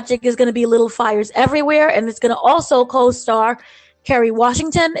new project is going to be Little Fires Everywhere, and it's going to also co-star Kerry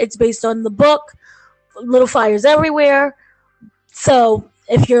Washington. It's based on the book Little Fires Everywhere. So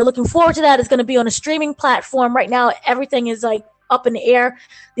if you're looking forward to that, it's going to be on a streaming platform. Right now, everything is like up in the air.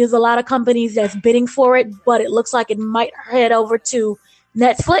 There's a lot of companies that's bidding for it, but it looks like it might head over to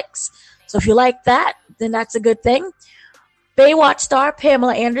Netflix. So if you like that, then that's a good thing. Baywatch star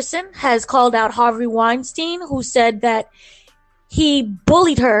Pamela Anderson has called out Harvey Weinstein, who said that he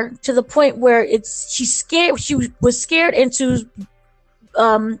bullied her to the point where she was scared into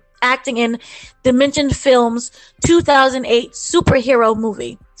acting in Dimension Films' 2008 superhero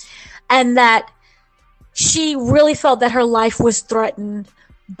movie, and that she really felt that her life was threatened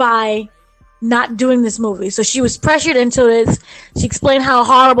by not doing this movie. So she was pressured into this. She explained how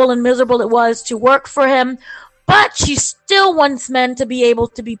horrible and miserable it was to work for him, but she still wants men to be able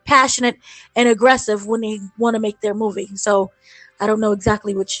to be passionate and aggressive when they want to make their movie. So I don't know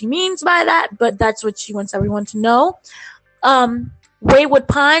exactly what she means by that, but that's what she wants everyone to know. Wayward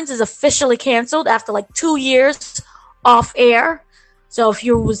Pines is officially canceled after like 2 years off air. So if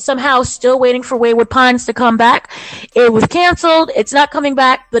you was somehow still waiting for Wayward Pines to come back, it was canceled. It's not coming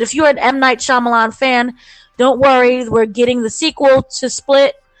back. But if you're an M. Night Shyamalan fan, don't worry. We're getting the sequel to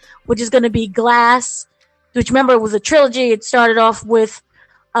Split, which is going to be Glass, which, remember, was a trilogy. It started off with,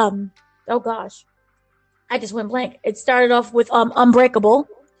 oh gosh, I just went blank. It started off with Unbreakable,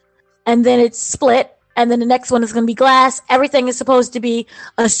 and then it's Split, and then the next one is going to be Glass. Everything is supposed to be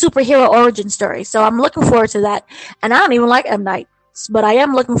a superhero origin story. So I'm looking forward to that. And I don't even like M. Night, but I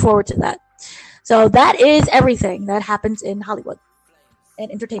am looking forward to that. So that is everything that happens in Hollywood and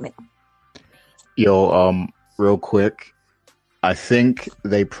entertainment. Yo, real quick, I think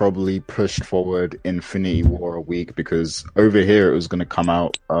they probably pushed forward Infinity War a week because over here it was going to come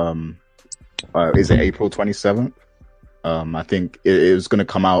out. Is it April 27th? I think it was going to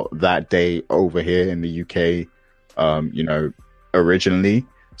come out that day over here in the UK. Originally.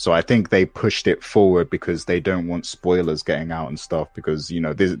 So I think they pushed it forward because they don't want spoilers getting out and stuff. Because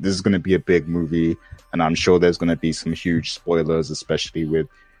this is going to be a big movie, and I'm sure there's going to be some huge spoilers, especially with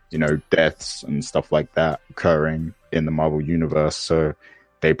deaths and stuff like that occurring in the Marvel universe. So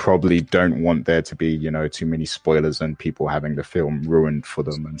they probably don't want there to be too many spoilers and people having the film ruined for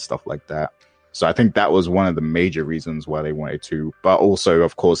them and stuff like that. So I think that was one of the major reasons why they wanted to, but also,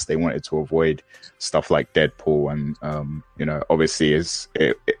 of course, they wanted to avoid stuff like Deadpool. And, obviously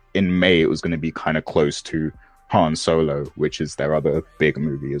in May, it was going to be kind of close to Han Solo, which is their other big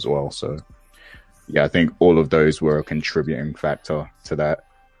movie as well. So yeah, I think all of those were a contributing factor to that.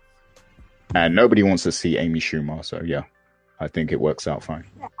 And nobody wants to see Amy Schumer. So yeah, I think it works out fine.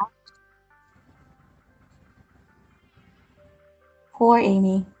 Poor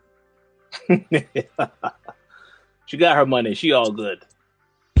Amy. She got her money. She all good.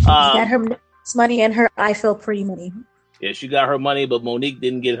 She got her money and her I Feel Pretty money. Yeah, she got her money, but Monique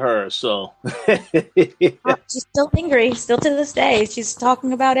didn't get hers. So she's still angry, still to this day. She's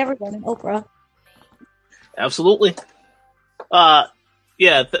talking about everyone in Oprah. Absolutely.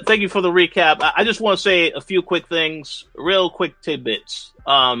 Yeah. Thank you for the recap. I just want to say a few quick things, real quick tidbits.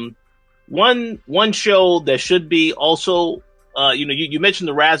 One show that should be also. You mentioned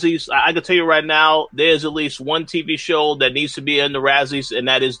the Razzies. I can tell you right now, there's at least one TV show that needs to be in the Razzies, and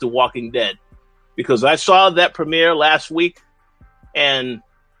that is The Walking Dead. Because I saw that premiere last week, and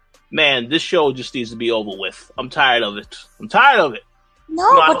man, this show just needs to be over with. I'm tired of it.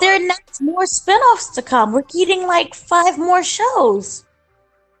 No, but there are more spinoffs to come. We're getting like 5 more shows.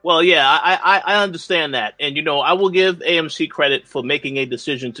 Well, yeah, I understand that. And, I will give AMC credit for making a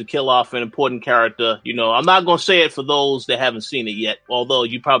decision to kill off an important character. I'm not going to say it for those that haven't seen it yet, although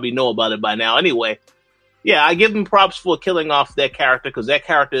you probably know about it by now anyway. Yeah, I give them props for killing off that character because that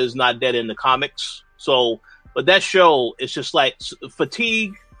character is not dead in the comics. So, but that show is just like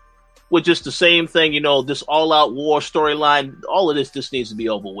fatigue with just the same thing, this all-out war storyline. All of this just needs to be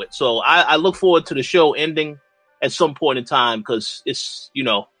over with. So I look forward to the show ending at some point in time, because it's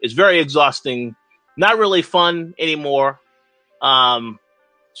very exhausting, not really fun anymore.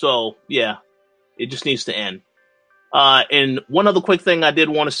 So yeah, it just needs to end. And one other quick thing I did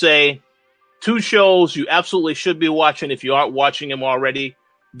want to say, 2 shows you absolutely should be watching if you aren't watching them already.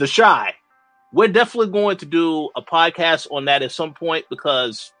 The Chi. We're definitely going to do a podcast on that at some point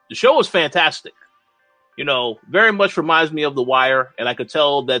because the show is fantastic. Very much reminds me of The Wire, and I could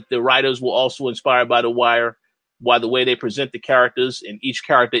tell that the writers were also inspired by The Wire, by the way they present the characters, and each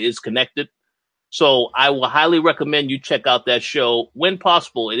character is connected. So I will highly recommend you check out that show when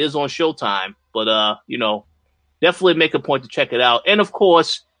possible. It is on Showtime, but definitely make a point to check it out. And of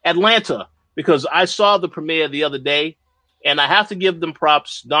course, Atlanta, because I saw the premiere the other day, and I have to give them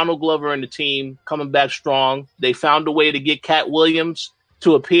props. Donald Glover and the team coming back strong. They found a way to get Cat Williams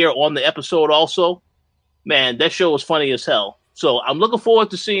to appear on the episode also. Man, that show was funny as hell. So I'm looking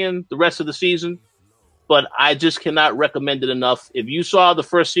forward to seeing the rest of the season. But I just cannot recommend it enough. If you saw the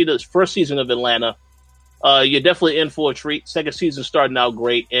first season of Atlanta, you're definitely in for a treat. Second season starting out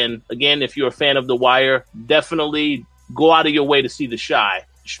great. And again, if you're a fan of The Wire, definitely go out of your way to see The Chi.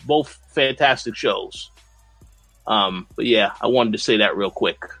 Both fantastic shows. But yeah, I wanted to say that real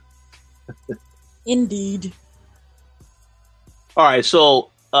quick. Indeed. All right,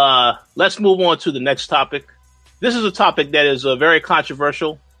 so let's move on to the next topic. This is a topic that is very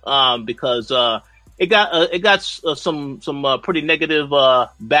controversial because it got some pretty negative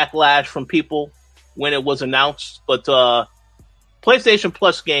backlash from people when it was announced. But PlayStation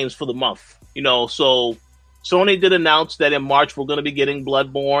Plus games for the month, so Sony did announce that in March we're going to be getting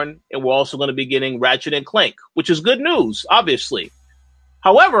Bloodborne, and we're also going to be getting Ratchet and Clank, which is good news, obviously.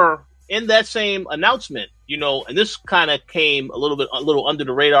 However, in that same announcement, and this kind of came a little under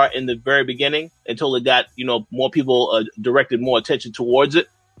the radar in the very beginning until it got, more people directed more attention towards it.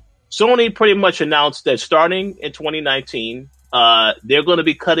 Sony pretty much announced that starting in 2019, they're going to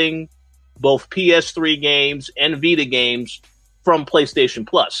be cutting both PS3 games and Vita games from PlayStation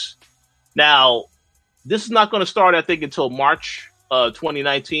Plus. Now, this is not going to start, I think, until March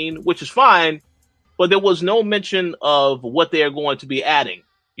 2019, which is fine, but there was no mention of what they are going to be adding.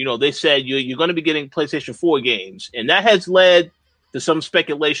 They said you're going to be getting PlayStation 4 games, and that has led to some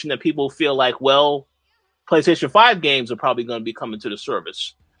speculation that people feel like, well, PlayStation 5 games are probably going to be coming to the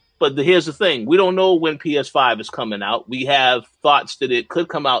service. But here's the thing. We don't know when PS5 is coming out. We have thoughts that it could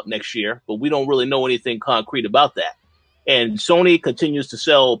come out next year, but we don't really know anything concrete about that. And Sony continues to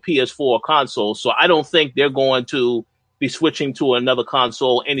sell PS4 consoles, so I don't think they're going to be switching to another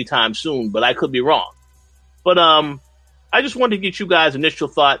console anytime soon, but I could be wrong. But I just wanted to get you guys' initial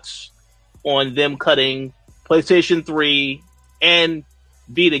thoughts on them cutting PlayStation 3 and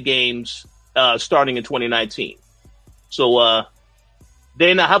Vita games starting in 2019. So,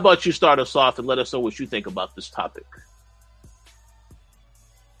 Dana, how about you start us off and let us know what you think about this topic?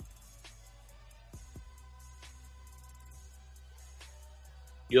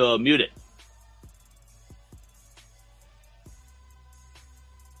 You're muted.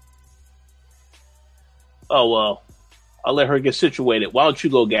 Oh, well, I'll let her get situated. Why don't you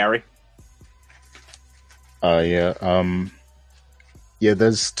go, Gary? Yeah,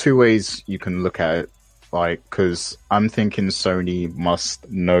 there's two ways you can look at it. Like, because I'm thinking Sony must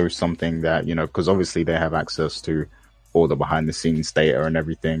know something that, because obviously they have access to all the behind the scenes data and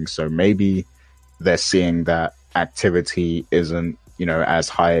everything. So maybe they're seeing that activity isn't, as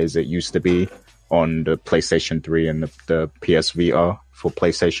high as it used to be on the PlayStation 3 and the PS Vita for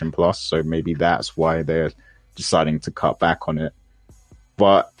PlayStation Plus. So maybe that's why they're deciding to cut back on it.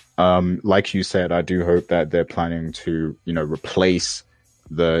 But like you said, I do hope that they're planning to, replace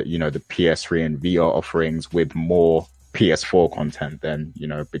the PS3 and Vita offerings with more PS4 content then,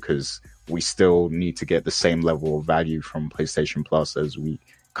 because we still need to get the same level of value from PlayStation Plus as we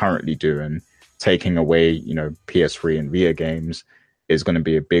currently do. And taking away, PS3 and Vita games is going to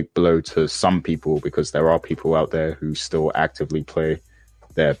be a big blow to some people, because there are people out there who still actively play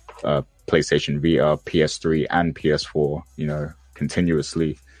their PlayStation Vita, PS3 and PS4,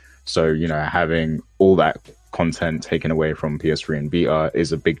 continuously. So, having all that content taken away from PS3 and Vita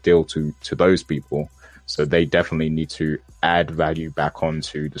is a big deal to those people. So they definitely need to add value back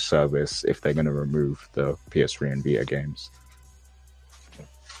onto the service if they're going to remove the PS3 and Vita games.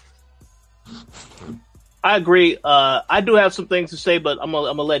 I agree. I do have some things to say, but I'm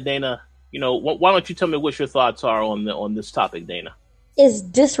gonna let Dana. Why don't you tell me what your thoughts are on this topic, Dana? Is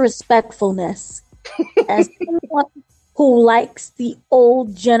disrespectfulness. As someone who likes the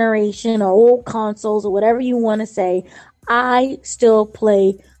old generation or old consoles or whatever you want to say, I still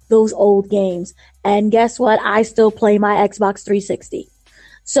play those old games. And guess what? I still play my Xbox 360.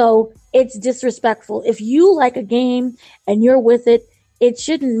 So it's disrespectful. If you like a game and you're with it, it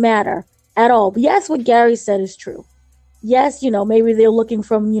shouldn't matter at all. But yes, what Gary said is true. Yes, maybe they're looking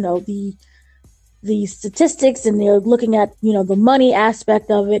from, the statistics, and they're looking at, the money aspect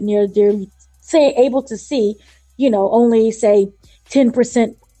of it, and they're able to see, only say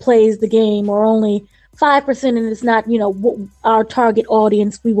 10% plays the game, or only 5%, and it's not, what our target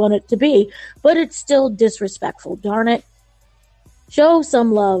audience we want it to be. But it's still disrespectful. Darn it. Show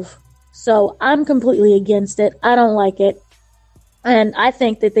some love. So I'm completely against it. I don't like it. And I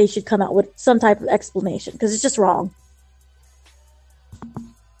think that they should come out with some type of explanation, because it's just wrong.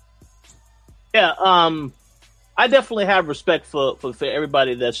 Yeah, I definitely have respect for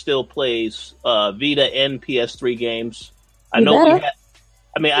everybody that still plays Vita and PS3 games. I know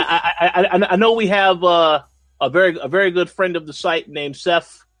we have a very good friend of the site named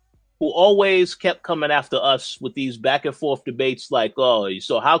Seth, who always kept coming after us with these back and forth debates like, oh,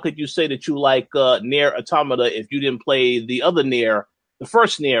 so how could you say that you like Nier Automata if you didn't play the other Nier, the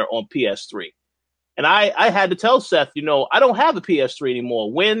first Nier on PS3? And I had to tell Seth, I don't have a PS3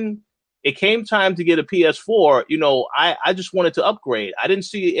 anymore. When it came time to get a PS4, I just wanted to upgrade. I didn't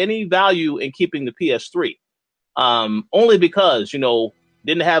see any value in keeping the PS3, only because,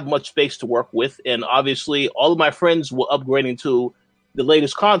 didn't have much space to work with. And obviously all of my friends were upgrading to the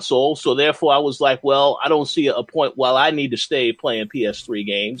latest console. So therefore I was like, well, I don't see a point while I need to stay playing PS3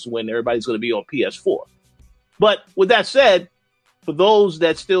 games when everybody's going to be on PS4. But with that said, for those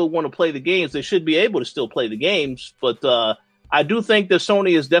that still want to play the games, they should be able to still play the games. But I do think that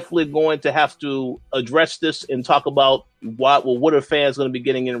Sony is definitely going to have to address this and talk about what are fans going to be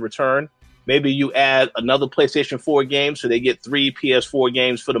getting in return. Maybe you add another PlayStation 4 game, so they get 3 PS4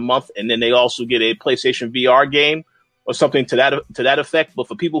 games for the month, and then they also get a PlayStation VR game or something to that effect. But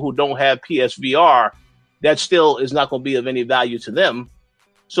for people who don't have PSVR, that still is not going to be of any value to them.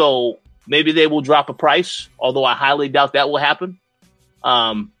 So maybe they will drop a price, although I highly doubt that will happen.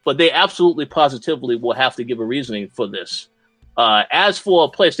 But they absolutely positively will have to give a reasoning for this. As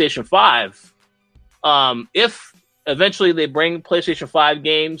for PlayStation 5, if eventually they bring PlayStation 5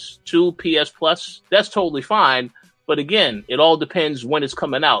 games to PS Plus, that's totally fine. But again, it all depends when it's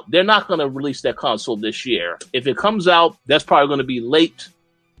coming out. They're not going to release that console this year. If it comes out, that's probably going to be late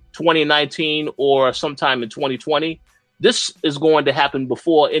 2019 or sometime in 2020. This is going to happen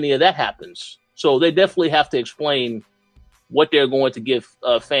before any of that happens. So they definitely have to explain what they're going to give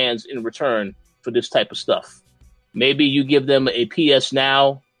fans in return for this type of stuff. maybe you give them a PS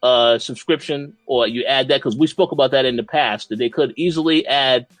Now subscription, or you add that, because we spoke about that in the past, that they could easily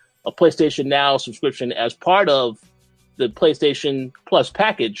add a PlayStation Now subscription as part of the PlayStation Plus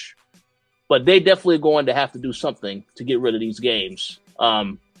package. But they definitely going to have to do something to get rid of these games.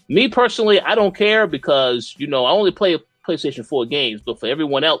 Me personally, I don't care, because, I only play PlayStation 4 games, but for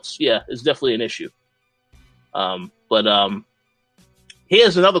everyone else, yeah, it's definitely an issue. But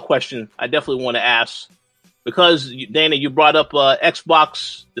here's another question I definitely want to ask, because Dana, you brought up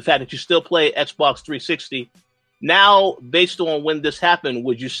Xbox, the fact that you still play Xbox 360. Now, based on when this happened,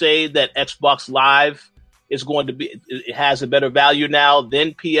 would you say that Xbox Live is going to be, it has a better value now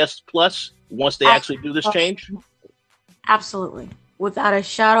than PS Plus once they actually do this change? Absolutely. Without a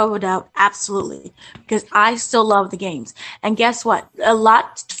shadow of a doubt, absolutely. Because I still love the games. And guess what? A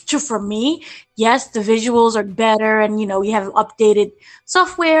lot for me, yes, the visuals are better, and, we have updated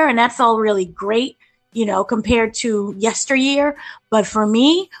software, and that's all really great, compared to yesteryear. But for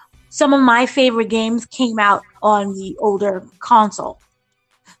me, some of my favorite games came out on the older console.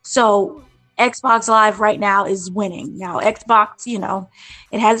 So Xbox Live right now is winning. Now, Xbox,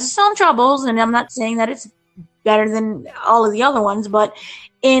 it has its own troubles, and I'm not saying that it's better than all of the other ones, but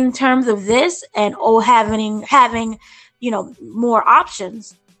in terms of this and having more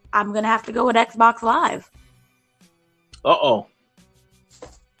options, I'm gonna have to go with Xbox Live. So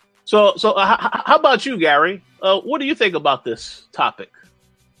how about you, Gary? What do you think about this topic?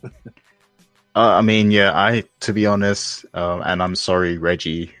 To be honest, and I'm sorry,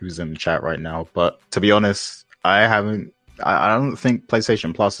 Reggie, who's in the chat right now, but to be honest, I don't think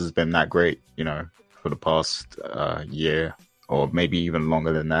PlayStation Plus has been that great, for the past year, or maybe even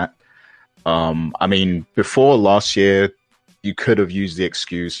longer than that. Before last year, you could have used the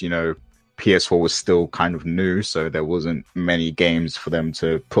excuse, PS4 was still kind of new, so there wasn't many games for them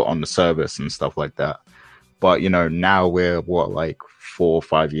to put on the service and stuff like that. But, now we're 4 or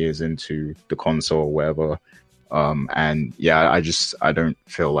 5 years into the console or whatever. I don't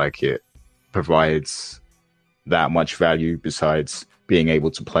feel like it provides that much value besides being able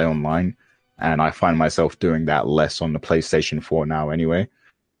to play online. And I find myself doing that less on the PlayStation 4 now anyway.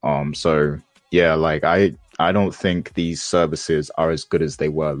 I don't think these services are as good as they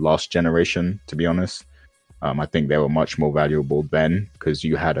were last generation, to be honest. I think they were much more valuable then, because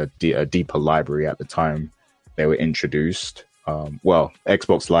you had a deeper library at the time they were introduced.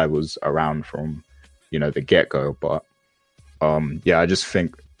 Xbox Live was around from, the get-go, but I just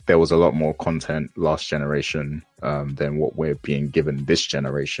think there was a lot more content last generation than what we're being given this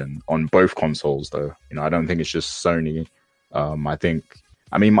generation on both consoles, though. I don't think it's just Sony. Microsoft,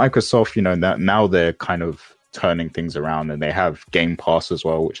 that now they're kind of turning things around, and they have Game Pass as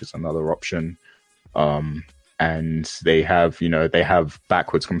well, which is another option. And they have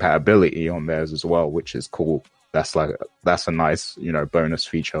backwards compatibility on theirs as well, which is cool. That's a nice, bonus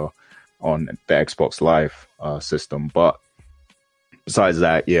feature on the Xbox Live system. But besides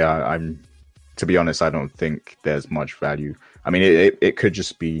that, to be honest, I don't think there's much value. It could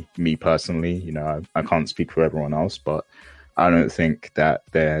just be me personally, I can't speak for everyone else, but I don't think that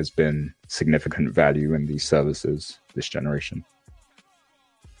there has been significant value in these services this generation.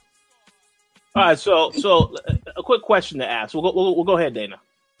 All right, so a quick question to ask. We'll go ahead, Dana.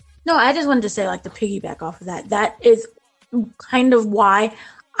 No, I just wanted to say, to piggyback off of that. That is kind of why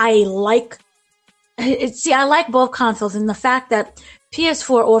I like. I like both consoles, and the fact that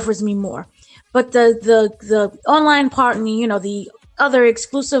PS4 offers me more, but the online part and the other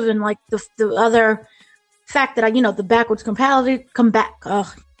exclusive and the other fact that the backwards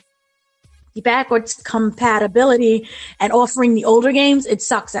compatibility and offering the older games, it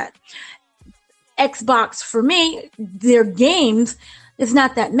sucks at. Xbox, for me, their games, it's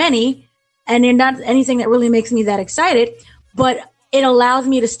not that many, and they're not anything that really makes me that excited, but it allows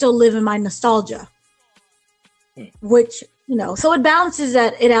me to still live in my nostalgia, which, so it balances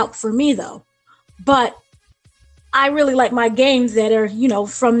it out for me, though. But I really like my games that are,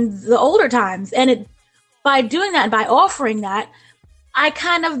 from the older times, and by doing that, by offering that, I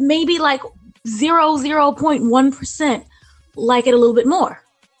kind of maybe 0.1% like it a little bit more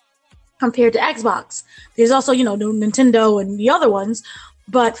compared to Xbox. There's also, Nintendo and the other ones.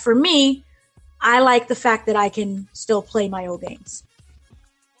 But for me, I like the fact that I can still play my old games.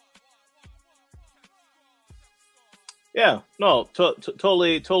 Yeah, no,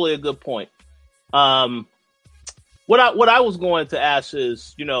 totally a good point. What I was going to ask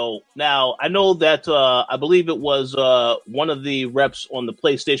is, now I know that I believe it was one of the reps on the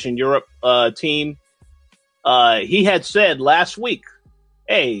PlayStation Europe team. He had said last week,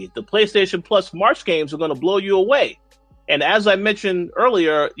 hey, the PlayStation Plus March games are going to blow you away. And as I mentioned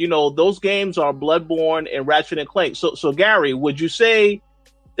earlier, those games are Bloodborne and Ratchet and Clank. So Gary, would you say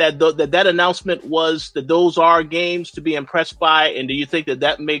that that announcement was that those are games to be impressed by? And do you think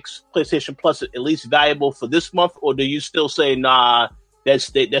that makes PlayStation Plus at least valuable for this month? Or do you still say, nah,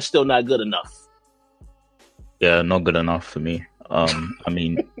 that's still not good enough? Yeah, not good enough for me. I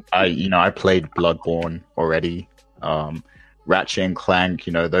mean, I played Bloodborne already. Ratchet and Clank,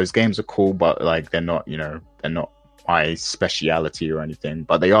 those games are cool, but like they're not my speciality or anything.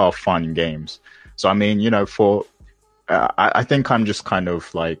 But they are fun games. So I mean, I think I'm just kind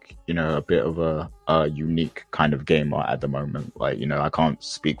of like a bit of a unique kind of gamer at the moment. Like I can't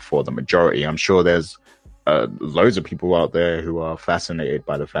speak for the majority. I'm sure there's loads of people out there who are fascinated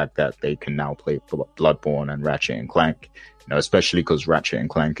by the fact that they can now play Bloodborne and Ratchet and Clank, especially because Ratchet and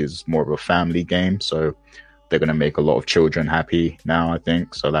Clank is more of a family game. So they're going to make a lot of children happy now, I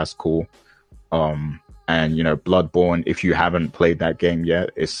think. So that's cool. And, Bloodborne, if you haven't played that game yet,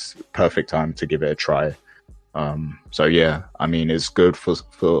 it's perfect time to give it a try. So yeah, I mean, it's good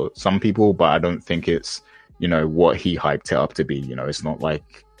for some people, but I don't think it's, what he hyped it up to be. It's not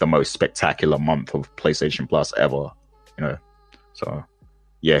like the most spectacular month of PlayStation Plus ever, So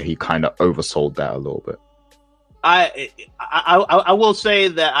yeah, he kind of oversold that a little bit. I will say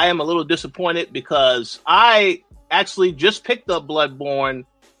that I am a little disappointed because I actually just picked up Bloodborne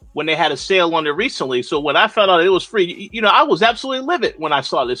when they had a sale on it recently. So when I found out it was free, I was absolutely livid when I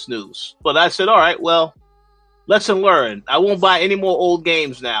saw this news. But I said, all right, well, lesson learned. I won't buy any more old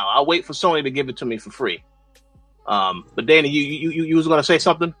games now. I'll wait for Sony to give it to me for free. But Dana, you was going to say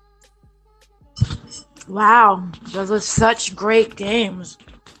something? Wow, those are such great games.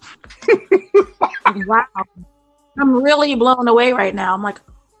 Wow. I'm really blown away right now. I'm like,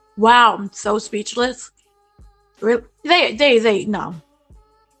 wow, I'm so speechless. They no.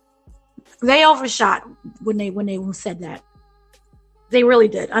 They overshot when they said that. They really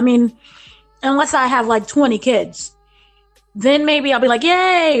did. I mean, unless I have like 20 kids, then maybe I'll be like,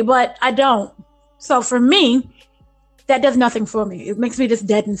 yay, but I don't. So for me, that does nothing for me. It makes me just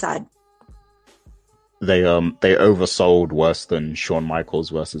dead inside. They oversold worse than Shawn Michaels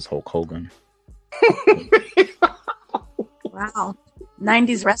versus Hulk Hogan. Wow.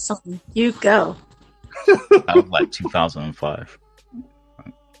 90s wrestling. You go. That was like 2005.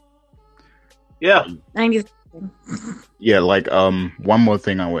 Yeah. 90s. Yeah, like one more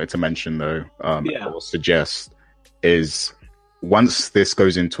thing I wanted to mention though, I will suggest is once this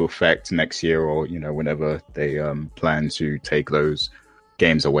goes into effect next year or whenever they plan to take those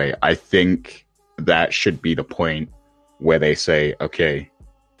games away, I think that should be the point where they say, okay,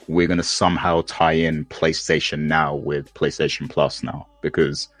 we're going to somehow tie in PlayStation Now with PlayStation Plus now,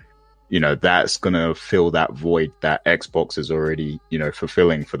 because that's going to fill that void that Xbox is already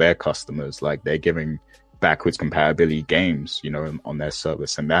fulfilling for their customers. Like they're giving backwards compatibility games on their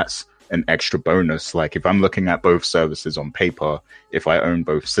service, and that's an extra bonus. Like if I'm looking at both services on paper, if I own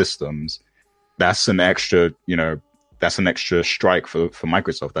both systems, that's an extra strike for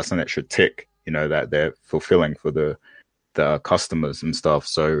Microsoft. That's an extra tick that they're fulfilling for the customers and stuff.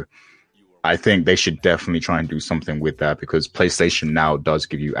 So I think they should definitely try and do something with that, because PlayStation Now does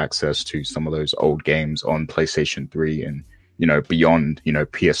give you access to some of those old games on PlayStation 3 and beyond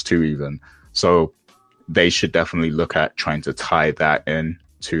PS2 even. So they should definitely look at trying to tie that in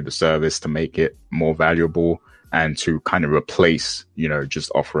to the service to make it more valuable and to kind of replace,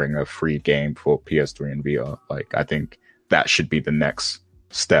 just offering a free game for PS3 and VR. Like, I think that should be the next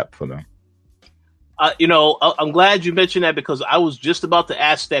step for them. I'm glad you mentioned that, because I was just about to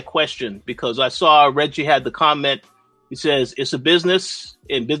ask that question, because I saw Reggie had the comment. He says, it's a business,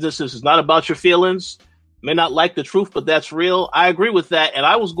 and businesses is not about your feelings. May not like the truth, but that's real. I agree with that. And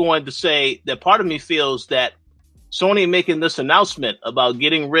I was going to say that part of me feels that Sony making this announcement about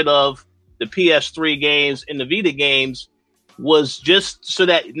getting rid of the PS3 games and the Vita games was just so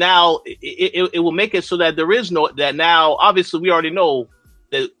that now it will make it so that there is that now, obviously we already know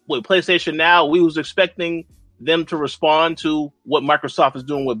that with PlayStation Now, we was expecting them to respond to what Microsoft is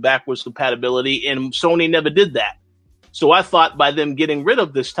doing with backwards compatibility, and Sony never did that. So I thought by them getting rid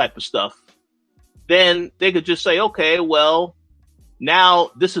of this type of stuff, then they could just say, okay, well,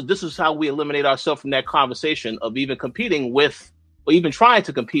 now this is how we eliminate ourselves from that conversation of even competing with, or even trying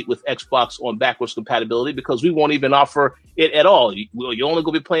to compete with Xbox on backwards compatibility, because we won't even offer it at all. You're only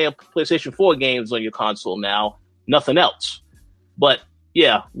going to be playing PlayStation 4 games on your console now, nothing else. But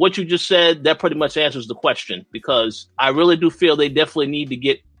yeah, what you just said, that pretty much answers the question, because I really do feel they definitely need to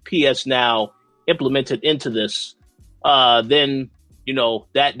get PS Now implemented into this. Then,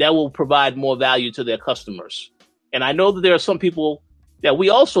 that will provide more value to their customers. And I know that there are some people that we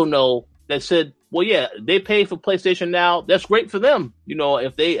also know that said well, yeah, they pay for PlayStation Now. That's great for them.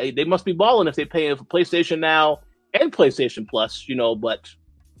 If they must be balling if they pay for PlayStation Now and PlayStation Plus. But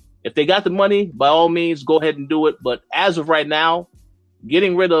if they got the money, by all means, go ahead and do it. But as of right now,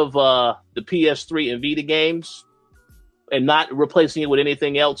 getting rid of the PS3 and Vita games and not replacing it with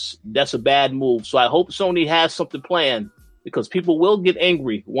anything else, that's a bad move. So I hope Sony has something planned, because people will get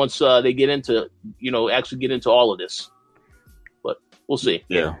angry once they get into, actually get into all of this. But we'll see.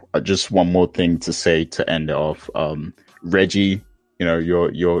 Yeah. Just one more thing to say to end it off. Reggie,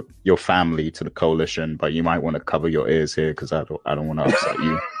 your family to the coalition, but you might want to cover your ears here, because I don't want to upset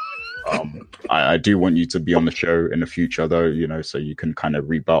you. I do want you to be on the show in the future, though, so you can kind of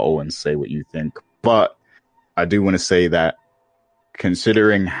rebuttal and say what you think. But I do want to say that,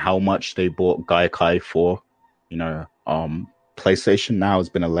 considering how much they bought Gaikai for, PlayStation Now has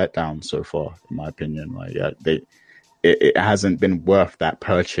been a letdown so far, in my opinion. Like, it hasn't been worth that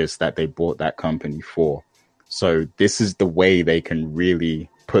purchase that they bought that company for. So this is the way they can really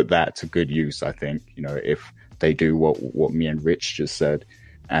put that to good use, I think, if they do what me and Rich just said,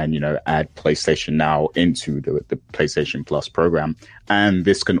 and, add PlayStation Now into the PlayStation Plus program. And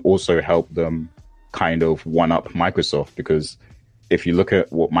this can also help them kind of one-up Microsoft, because if you look at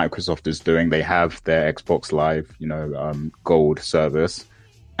what Microsoft is doing, they have their Xbox Live, Gold service,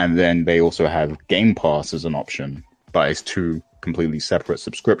 and then they also have Game Pass as an option, but it's two completely separate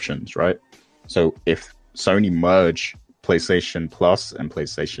subscriptions, right? So if Sony merge PlayStation Plus and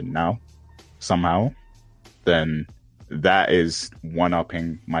PlayStation Now somehow, then that is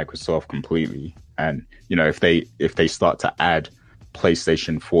one-upping Microsoft completely. And, if they start to add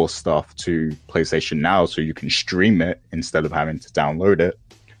PlayStation 4 stuff to PlayStation Now so you can stream it instead of having to download it,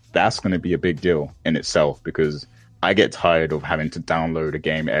 that's going to be a big deal in itself, because I get tired of having to download a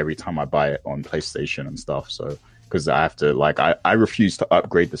game every time I buy it on PlayStation and stuff. So, because I have to, I refuse to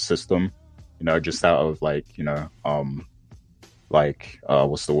upgrade the system, just out of what's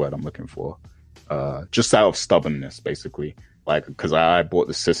the word I'm looking for? Just out of stubbornness, basically. Because I bought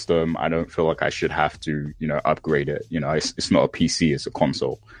the system, I don't feel like I should have to, upgrade it. It's not a PC, it's a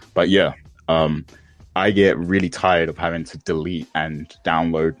console. But yeah, I get really tired of having to delete and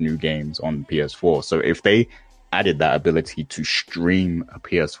download new games on PS4. So if they added that ability to stream a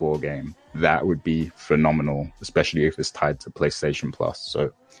PS4 game, that would be phenomenal, especially if it's tied to PlayStation Plus.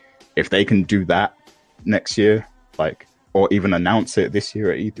 So if they can do that next year, or even announce it this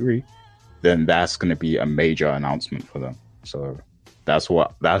year at E3, then that's going to be a major announcement for them. So that's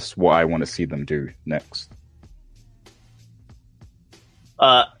what I want to see them do next.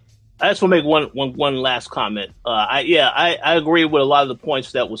 I just want to make one last comment. I agree with a lot of the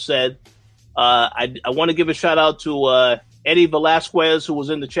points that were said. I want to give a shout out to Eddie Velasquez, who was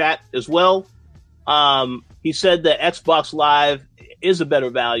in the chat as well. He said that Xbox Live is a better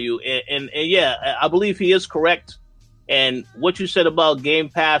value, and yeah, I believe he is correct. And what you said about Game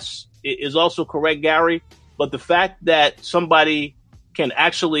Pass is also correct, Gary. But the fact that somebody can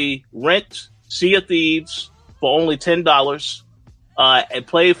actually rent Sea of Thieves for only $10 and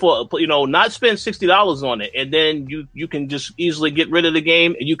play for, not spend $60 on it, and then you can just easily get rid of the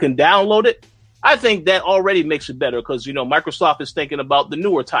game and you can download it, I think that already makes it better, because, Microsoft is thinking about the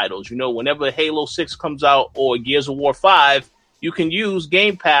newer titles. Whenever Halo 6 comes out or Gears of War 5, you can use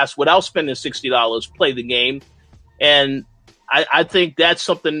Game Pass without spending $60, play the game. And I think that's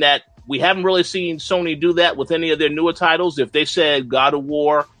something that we haven't really seen Sony do that with any of their newer titles. If they said God of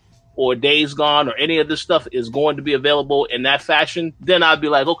War or Days Gone or any of this stuff is going to be available in that fashion, then I'd be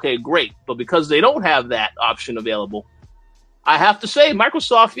like, okay, great. But because they don't have that option available, I have to say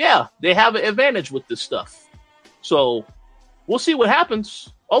Microsoft, yeah, they have an advantage with this stuff. So we'll see what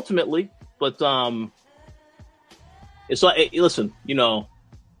happens ultimately. But it's like, listen,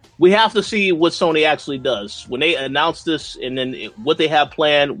 we have to see what Sony actually does when they announce this, and then what they have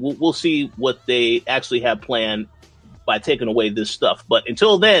planned. We'll see what they actually have planned by taking away this stuff. But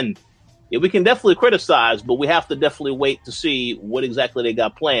until then, yeah, we can definitely criticize, but we have to definitely wait to see what exactly they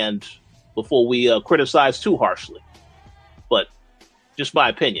got planned before we criticize too harshly. But just my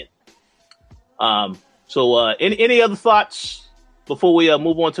opinion. So any other thoughts before we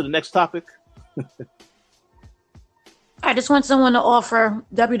move on to the next topic? I just want someone to offer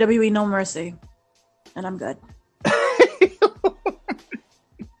WWE No Mercy, and I'm good.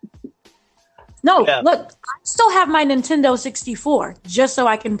 No, yeah. Look, I still have my Nintendo 64 just so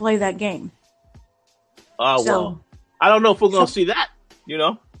I can play that game. Oh, well, I don't know if we're going to see that,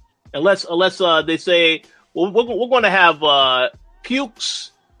 unless they say, well, we're going to have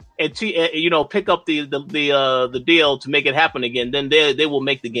Pukes and pick up the deal to make it happen again. Then they will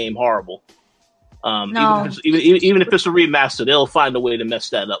make the game horrible. No. Even if it's a remaster, they'll find a way to mess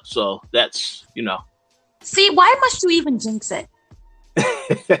that up. So that's, See, why must you even jinx it?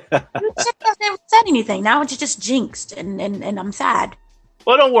 You never said anything. Now it's just jinxed, and I'm sad.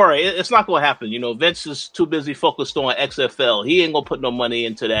 Well, don't worry, it's not going to happen. Vince is too busy focused on XFL. He ain't going to put no money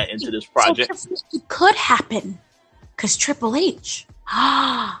into this project. So it could happen because Triple H.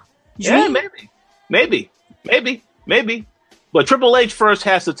 Yeah, maybe. But Triple H first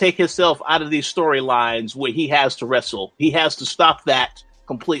has to take himself out of these storylines where he has to wrestle. He has to stop that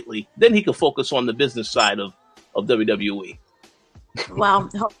completely. Then he can focus on the business side of WWE. Well,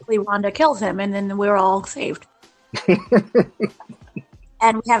 hopefully Ronda kills him, and then we're all saved.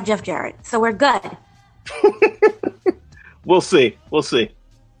 And we have Jeff Jarrett, so we're good. We'll see.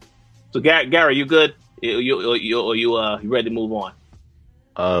 So, Gary, you good? You ready to move on?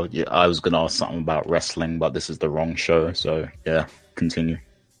 Yeah, I was gonna ask something about wrestling, but this is the wrong show. So yeah, continue.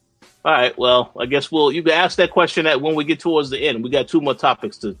 All right. Well, I guess you can ask that question when we get towards the end. We got 2 more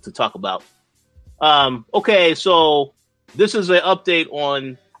topics to talk about. Okay, so this is an update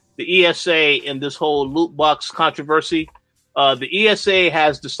on the ESA and this whole loot box controversy. The ESA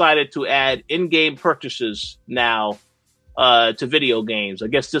has decided to add in-game purchases now to video games. I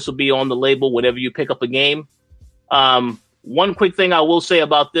guess this will be on the label whenever you pick up a game. One quick thing I will say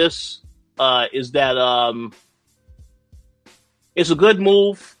about this is that it's a good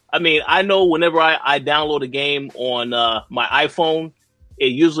move. I mean, I know whenever I download a game on my iPhone,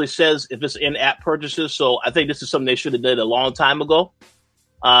 it usually says if it's in-app purchases. So I think this is something they should have done a long time ago.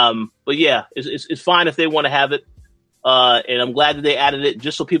 But yeah, it's fine if they want to have it. And I'm glad that they added it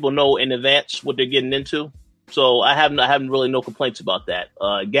just so people know in advance what they're getting into. So I have really no complaints about that.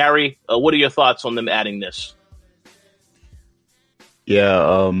 Gary, what are your thoughts on them adding this?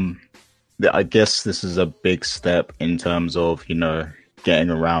 Yeah, I guess this is a big step in terms of,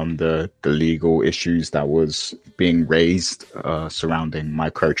 getting around the legal issues that was being raised surrounding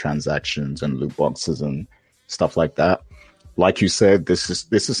microtransactions and loot boxes and stuff like that. Like you said, this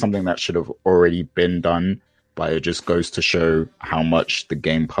is something that should have already been done, but it just goes to show how much the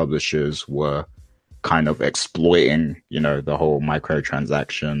game publishers were kind of exploiting, the whole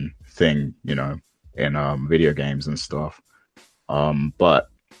microtransaction thing, in video games and stuff. But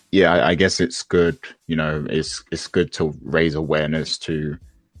yeah, I guess it's good, it's good to raise awareness to,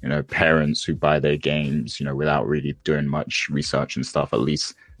 parents who buy their games, without really doing much research and stuff. At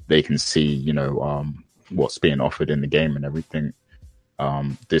least they can see, what's being offered in the game and everything.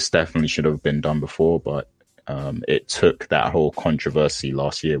 This definitely should have been done before, but it took that whole controversy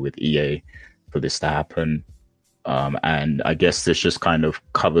last year with EA for this to happen. And I guess this just kind of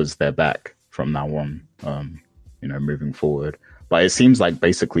covers their back from now on, moving forward. But it seems like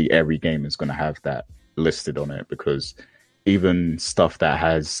basically every game is going to have that listed on it, because even stuff that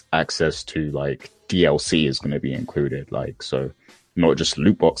has access to like DLC is going to be included. Like, so not just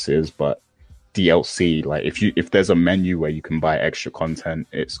loot boxes, but DLC. Like if there's a menu where you can buy extra content,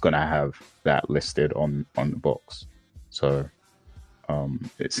 it's going to have that listed on the box. So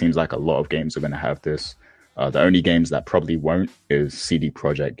it seems like a lot of games are going to have this. The only games that probably won't is CD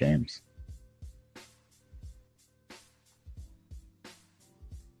Projekt games.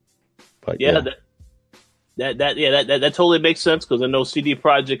 But yeah, that totally makes sense, because I know CD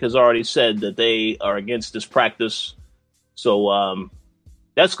Projekt has already said that they are against this practice. So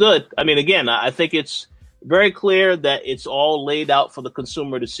that's good. I mean, again, I think it's very clear that it's all laid out for the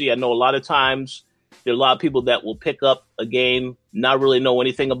consumer to see. I know a lot of times there are a lot of people that will pick up a game, not really know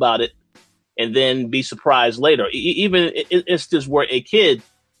anything about it, and then be surprised later. Even it's just where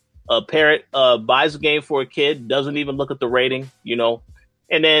a parent buys a game for a kid, doesn't even look at the rating,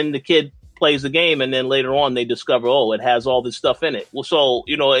 and then the kid plays the game, and then later on they discover, it has all this stuff in it. Well, so,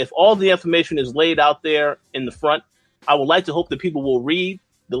 if all the information is laid out there in the front, I would like to hope that people will read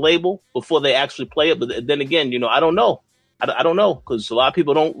the label before they actually play it. But then again, I don't know. I don't know, because a lot of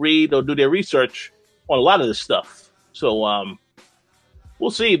people don't read or do their research on a lot of this stuff. So we'll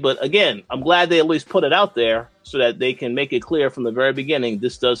see. But again, I'm glad they at least put it out there so that they can make it clear from the very beginning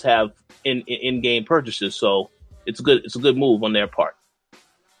this does have in-game purchases. So it's a good move on their part.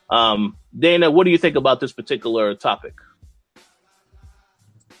 Dana, what do you think about this particular topic?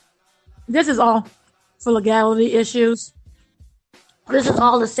 This is all for legality issues. This is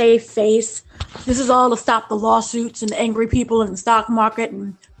all to save face. This is all to stop the lawsuits and the angry people in the stock market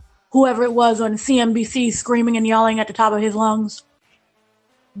and whoever it was on CNBC screaming and yelling at the top of his lungs.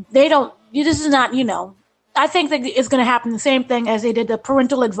 This is not, I think that it's going to happen the same thing as they did the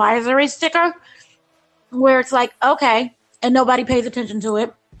parental advisory sticker, where it's like, okay, and nobody pays attention to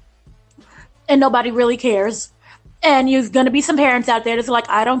it. And nobody really cares. And there's going to be some parents out there that's like,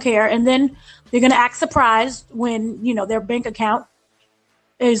 I don't care. And then They're going to act surprised when, their bank account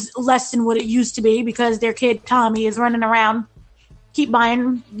is less than what it used to be because their kid Tommy is running around, keep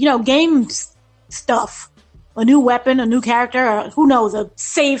buying, game stuff. A new weapon, a new character, who knows, a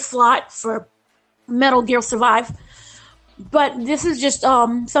save slot for Metal Gear Survive. But this is just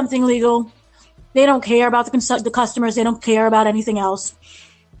something legal. They don't care about the customers. They don't care about anything else.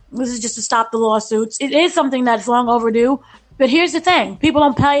 This is just to stop the lawsuits. It is something that's long overdue. But here's the thing. People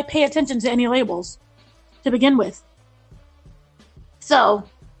don't pay attention to any labels to begin with. So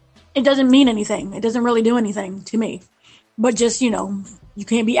it doesn't mean anything. It doesn't really do anything to me. But just, you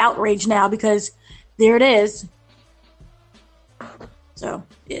can't be outraged now because there it is. So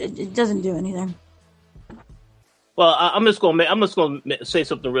it doesn't do anything. Well, I'm just going to say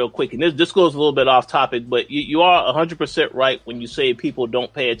something real quick, and this goes a little bit off topic, but you are 100% right when you say people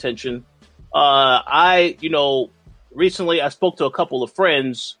don't pay attention. Recently I spoke to a couple of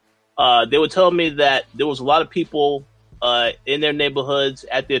friends. They were telling me that there was a lot of people in their neighborhoods,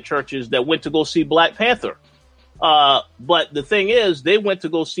 at their churches, that went to go see Black Panther. But the thing is, they went to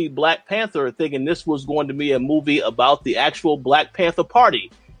go see Black Panther thinking this was going to be a movie about the actual Black Panther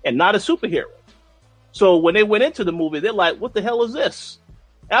Party and not a superhero. So when they went into the movie, they're like, what the hell is this?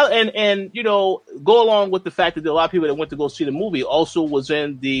 And go along with the fact that there are a lot of people that went to go see the movie also was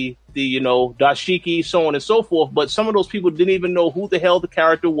in the dashiki, so on and so forth. But some of those people didn't even know who the hell the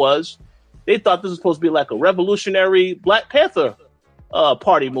character was. They thought this was supposed to be like a revolutionary Black Panther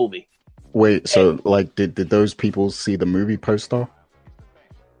party movie. Wait, so did those people see the movie poster?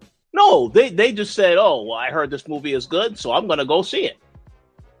 No, they just said, oh, well, I heard this movie is good, so I'm going to go see it.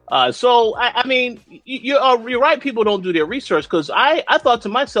 So I mean, you're right. People don't do their research because I thought to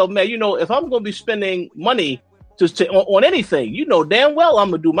myself, man, if I'm going to be spending money on anything, damn well I'm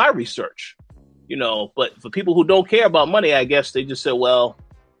going to do my research, but for people who don't care about money, I guess they just say, well,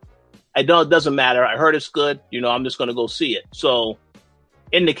 it doesn't matter. I heard it's good. I'm just going to go see it. So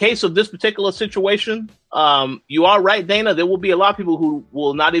in the case of this particular situation, you are right, Dana. There will be a lot of people who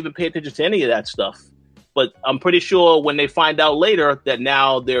will not even pay attention to any of that stuff. But I'm pretty sure when they find out later that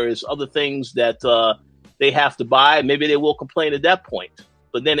now there is other things that they have to buy, maybe they will complain at that point.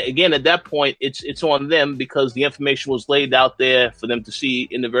 But then again, at that point, it's on them because the information was laid out there for them to see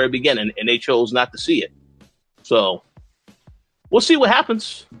in the very beginning, and they chose not to see it. So we'll see what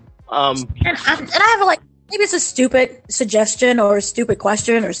happens. And I have maybe it's a stupid suggestion or a stupid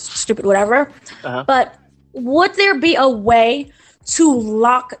question or stupid whatever. Uh-huh. But would there be a way to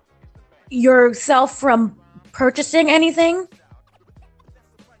lock yourself from purchasing anything,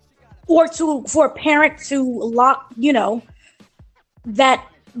 or for a parent to lock,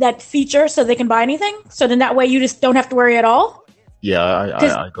 that feature so they can buy anything? So then that way you just don't have to worry at all? Yeah,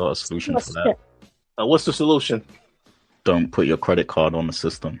 I got a solution for that. What's the solution? Don't put your credit card on the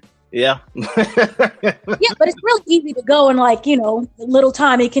system. Yeah. Yeah, but it's really easy to go and little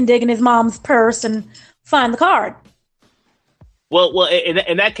Tommy can dig in his mom's purse and find the card. Well,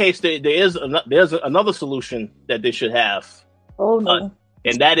 in that case, there's another solution that they should have. Oh no!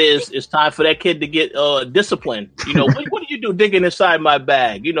 And that is, it's time for that kid to get disciplined. What do you do digging inside my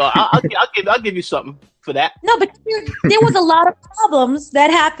bag? I'll give you something for that. No, but there was a lot of problems that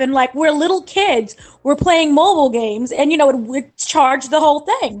happened. Like where little kids were playing mobile games, and it would charge the whole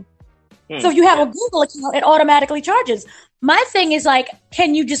thing. So if you have a Google account, it automatically charges. My thing is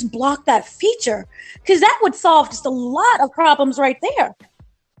can you just block that feature? Because that would solve just a lot of problems right there.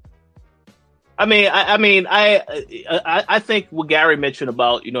 I think what Gary mentioned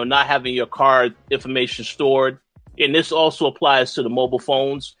about, not having your card information stored, and this also applies to the mobile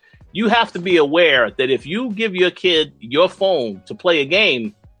phones. You have to be aware that if you give your kid your phone to play a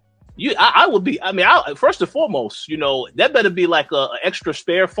game, first and foremost, that better be like a extra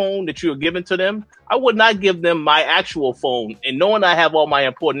spare phone that you're giving to them. I would not give them my actual phone and knowing I have all my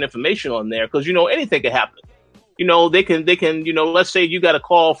important information on there because, anything can happen. They can, let's say you got a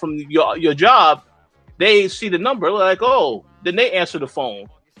call from your job. They see the number like, oh, then they answer the phone.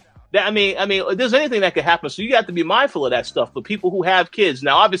 There's anything that could happen. So you have to be mindful of that stuff. But people who have kids,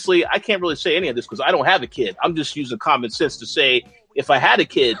 now, obviously, I can't really say any of this because I don't have a kid. I'm just using common sense to say if I had a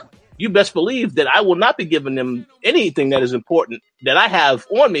kid, you best believe that I will not be giving them anything that is important that I have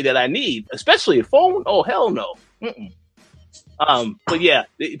on me that I need, especially a phone. Oh, hell no. But yeah,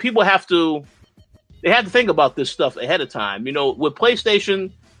 people have to think about this stuff ahead of time. With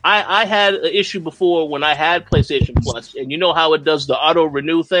PlayStation, I had an issue before when I had PlayStation Plus, and how it does the auto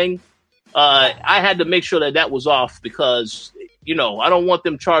renew thing. I had to make sure that was off because, I don't want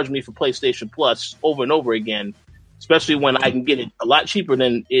them charging me for PlayStation Plus over and over again. Especially when I can get it a lot cheaper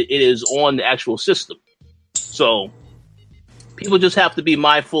than it is on the actual system. So people just have to be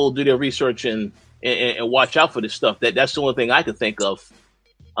mindful, do their research, and watch out for this stuff. That's the only thing I could think of.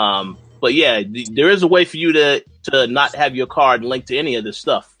 But yeah, there is a way for you to not have your card linked to any of this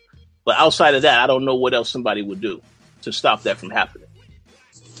stuff. But outside of that, I don't know what else somebody would do to stop that from happening.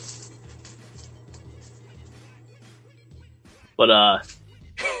 But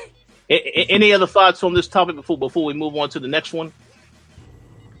any other thoughts on this topic before we move on to the next one?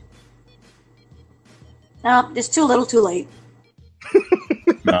 No, it's too little, too late.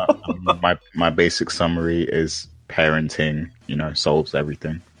 No, my basic summary is parenting, solves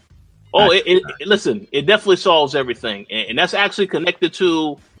everything. Oh, listen, it definitely solves everything. And that's actually connected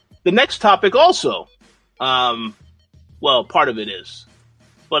to the next topic also. Well, part of it is.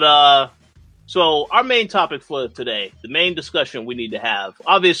 But so our main topic for today, the main discussion we need to have,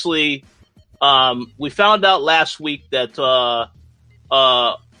 obviously, we found out last week that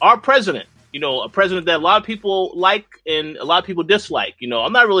our president, a president that a lot of people like and a lot of people dislike.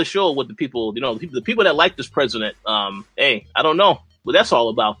 I'm not really sure what the people that like this president, hey, I don't know what that's all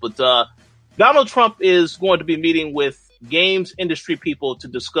about. But Donald Trump is going to be meeting with games industry people to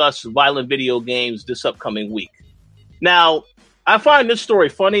discuss violent video games this upcoming week. Now, I find this story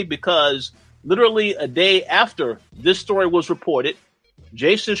funny because literally a day after this story was reported,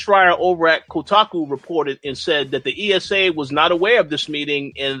 Jason Schreier over at Kotaku reported and said that the ESA was not aware of this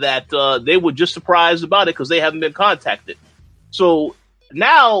meeting and that they were just surprised about it because they haven't been contacted. So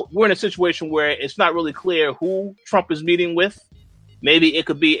now we're in a situation where it's not really clear who Trump is meeting with. Maybe it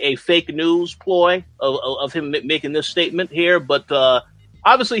could be a fake news ploy of him making this statement here. But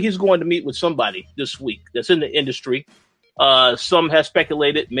obviously he's going to meet with somebody this week that's in the industry. Some have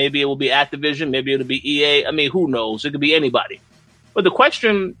speculated maybe it will be Activision, maybe it'll be EA. I mean, who knows? It could be anybody. But the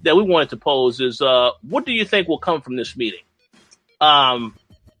question that we wanted to pose is, what do you think will come from this meeting?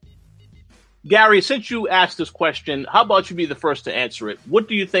 Gary, since you asked this question, how about you be the first to answer it? What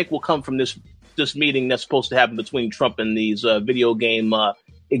do you think will come from this meeting that's supposed to happen between Trump and these video game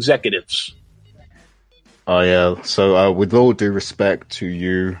executives? Oh, yeah. So with all due respect to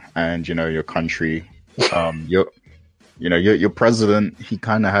you and, your country, your president, he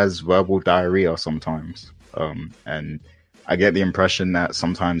kind of has verbal diarrhea sometimes. And I get the impression that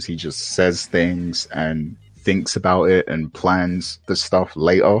sometimes he just says things and thinks about it and plans the stuff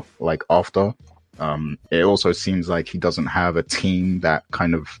later, like after. It also seems like he doesn't have a team that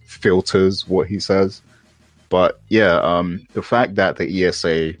kind of filters what he says. But yeah, the fact that the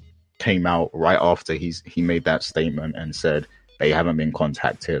ESA came out right after he made that statement and said they haven't been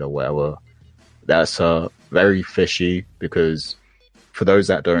contacted or whatever, that's very fishy, because for those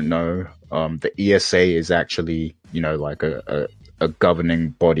that don't know, the ESA is actually, like a governing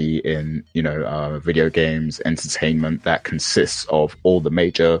body in, video games, entertainment, that consists of all the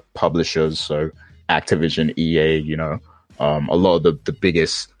major publishers. So Activision, EA, a lot of the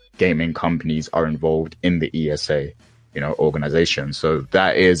biggest gaming companies are involved in the ESA, organization. So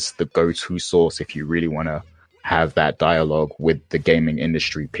that is the go-to source if you really want to have that dialogue with the gaming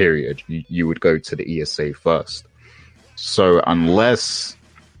industry, period. You would go to the ESA first. So unless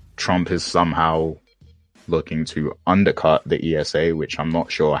Trump is somehow looking to undercut the ESA, which I'm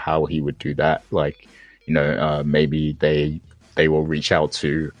not sure how he would do that, like, maybe they will reach out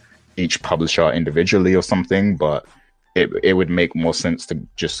to each publisher individually or something, but it would make more sense to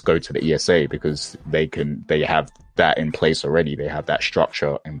just go to the ESA because they have that in place already. They have that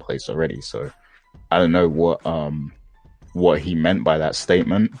structure in place already. So I don't know what he meant by that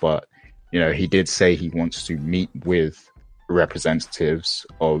statement, but he did say he wants to meet with representatives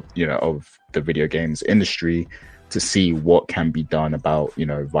of the video games industry to see what can be done about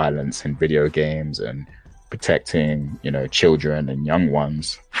violence in video games and protecting children and young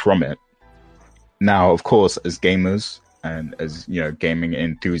ones from it. Now, of course, as gamers and as gaming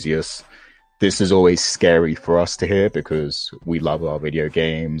enthusiasts, this is always scary for us to hear because we love our video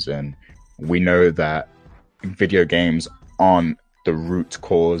games and we know that video games aren't the root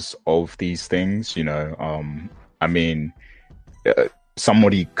cause of these things. I mean,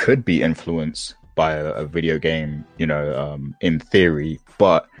 somebody could be influenced by a video game, in theory,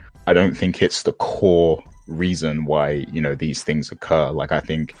 but I don't think it's the core reason why, these things occur. Like, I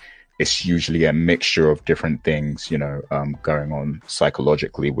think it's usually a mixture of different things, going on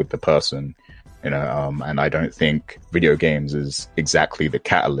psychologically with the person, and I don't think video games is exactly the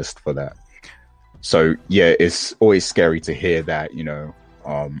catalyst for that. So yeah, it's always scary to hear that,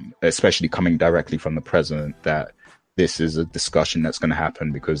 especially coming directly from the president, that this is a discussion that's going to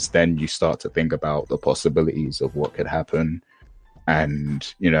happen, because then you start to think about the possibilities of what could happen.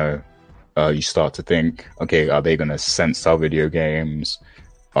 And, you start to think, okay, are they going to censor video games?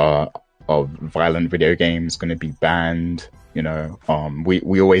 Are violent video games going to be banned?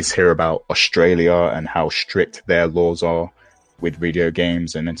 We always hear about Australia and how strict their laws are with video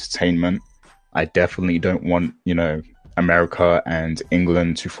games and entertainment. I definitely don't want, America and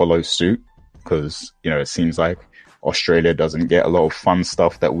England to follow suit, because, it seems like Australia doesn't get a lot of fun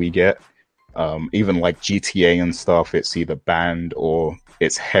stuff that we get. Even like GTA and stuff, it's either banned or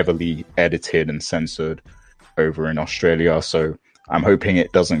it's heavily edited and censored over in Australia. So I'm hoping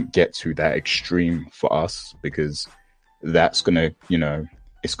it doesn't get to that extreme for us, because that's gonna,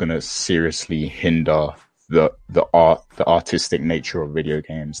 it's gonna seriously hinder the artistic nature of video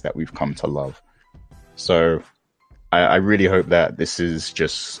games that we've come to love. So I really hope that this is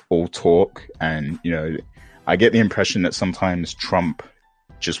just all talk. And, I get the impression that sometimes Trump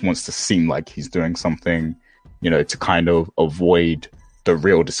just wants to seem like he's doing something, to kind of avoid the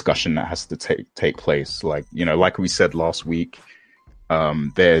real discussion that has to take place. Like, like we said last week,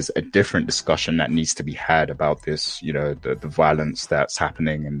 there's a different discussion that needs to be had about this, the violence that's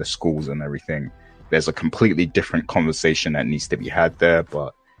happening in the schools and everything. There's a completely different conversation that needs to be had there,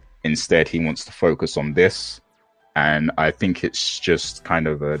 but instead he wants to focus on this. And I think it's just kind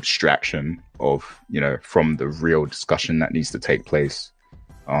of a distraction of, from the real discussion that needs to take place.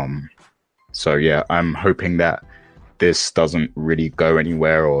 So yeah, I'm hoping that this doesn't really go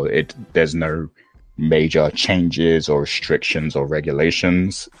anywhere, or there's no major changes or restrictions or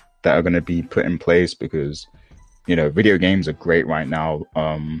regulations that are going to be put in place, because, video games are great right now.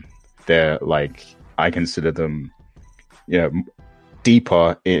 They're like, I consider them,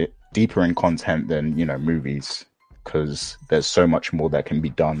 deeper in content than, movies, because there's so much more that can be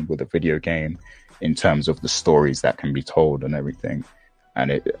done with a video game in terms of the stories that can be told and everything. And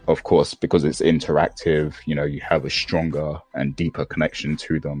it, of course, because it's interactive, you have a stronger and deeper connection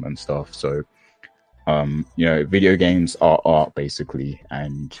to them and stuff. So, video games are art, basically.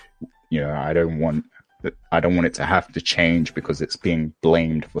 And, I don't want it to have to change because it's being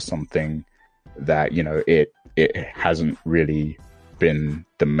blamed for something that, it hasn't really been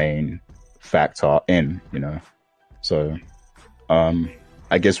the main factor in, So,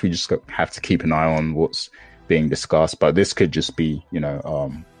 I guess we just have to keep an eye on what's being discussed, but this could just be,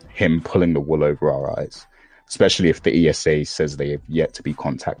 him pulling the wool over our eyes, especially if the ESA says they have yet to be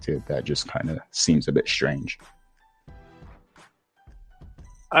contacted. That just kind of seems a bit strange.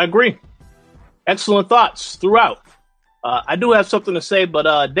 I agree. Excellent thoughts throughout. I do have something to say,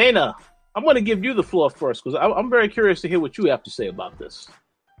 but Dana, I'm going to give you the floor first, because I'm very curious to hear what you have to say about this.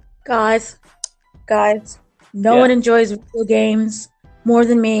 Guys, no one enjoys video games more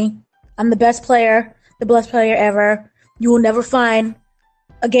than me. I'm the best player ever. You will never find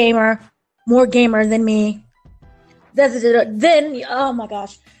a gamer more gamer than me. Then, oh my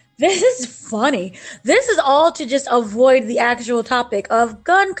gosh, this is funny. This is all to just avoid the actual topic of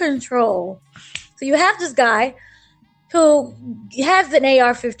gun control. So you have this guy who has an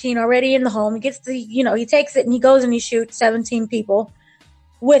AR-15 already in the home. He gets he takes it and he goes and he shoots 17 people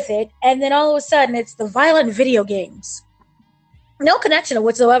with it. And then all of a sudden it's the violent video games. No connection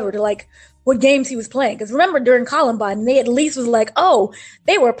whatsoever to what games he was playing. Because remember, during Columbine, they at least was like, oh,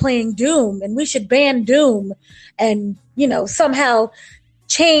 they were playing Doom and we should ban Doom and, somehow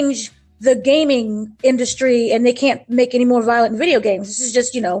change the gaming industry and they can't make any more violent video games. This is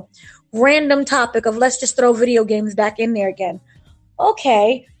just, random topic of let's just throw video games back in there again.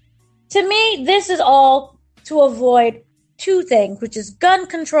 Okay. To me, this is all to avoid two things, which is gun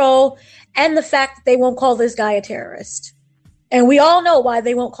control and the fact that they won't call this guy a terrorist. And we all know why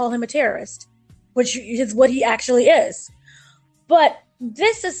they won't call him a terrorist, which is what he actually is. But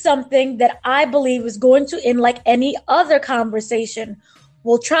this is something that I believe is going to end like any other conversation.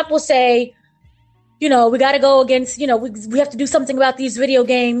 Well, Trump will say, we got to go against, we have to do something about these video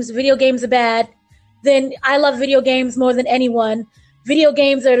games. Video games are bad. Then I love video games more than anyone. Video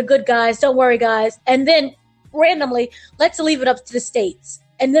games are the good guys. Don't worry, guys. And then randomly, let's leave it up to the states.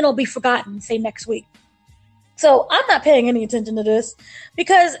 And then it'll be forgotten, say next week. So I'm not paying any attention to this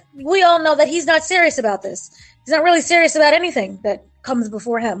because we all know that he's not serious about this. He's not really serious about anything that comes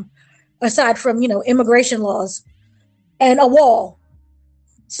before him, aside from, immigration laws and a wall.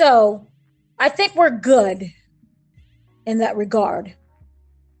 So I think we're good in that regard.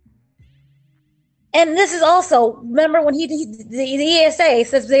 And this is also, remember when the ESA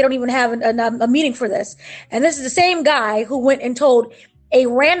says they don't even have a meeting for this. And this is the same guy who went and told a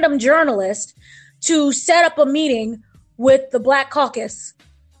random journalist to set up a meeting with the Black Caucus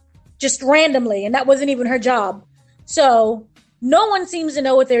just randomly. And that wasn't even her job. So no one seems to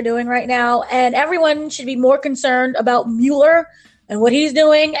know what they're doing right now. And everyone should be more concerned about Mueller and what he's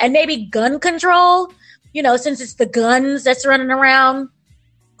doing and maybe gun control, since it's the guns that's running around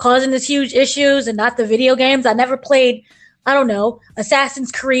causing these huge issues and not the video games. I never played I don't know,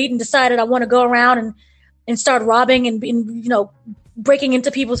 Assassin's Creed and decided I want to go around and start robbing and breaking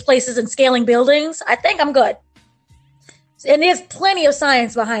into people's places and scaling buildings, I think I'm good. And there's plenty of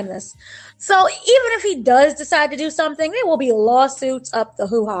science behind this. So even if he does decide to do something, there will be lawsuits up the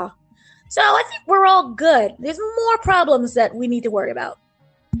hoo-ha. So I think we're all good. There's more problems that we need to worry about.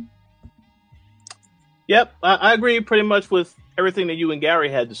 Yep, I agree pretty much with everything that you and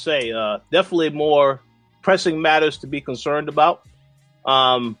Gary had to say. Definitely more pressing matters to be concerned about.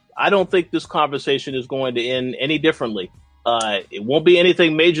 I don't think this conversation is going to end any differently. It won't be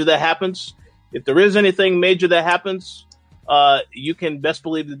anything major that happens. If there is anything major that happens, you can best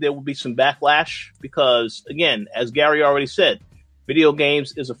believe that there will be some backlash because, again, as Gary already said, video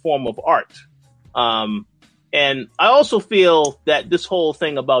games is a form of art. And I also feel that this whole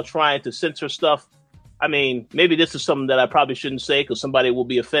thing about trying to censor stuff, I mean, maybe this is something that I probably shouldn't say because somebody will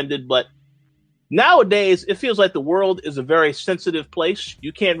be offended, but nowadays it feels like the world is a very sensitive place.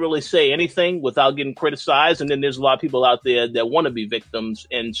 You can't really say anything without getting criticized. And then there's a lot of people out there that want to be victims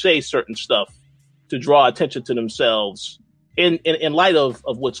and say certain stuff to draw attention to themselves in light of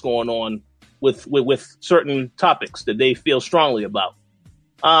what's going on with certain topics that they feel strongly about.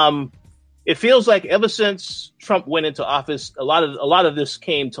 It feels like ever since Trump went into office, a lot of this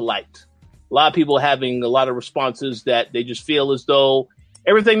came to light. A lot of people having a lot of responses that they just feel as though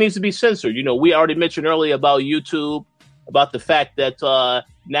everything needs to be censored. You know, we already mentioned earlier about YouTube, about the fact that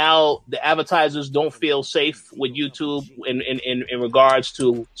now the advertisers don't feel safe with YouTube in regards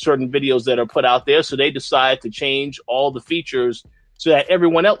to certain videos that are put out there. So they decide to change all the features so that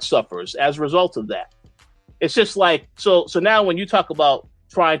everyone else suffers as a result of that. It's just like, so now when you talk about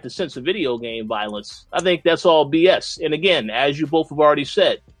trying to censor video game violence, I think that's all BS. And again, as you both have already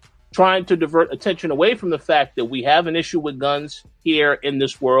said, trying to divert attention away from the fact that we have an issue with guns here in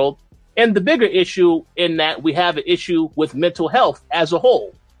this world. And the bigger issue in that we have an issue with mental health as a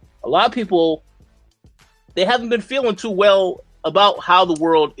whole. A lot of people, they haven't been feeling too well about how the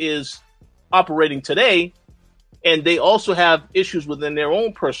world is operating today. And they also have issues within their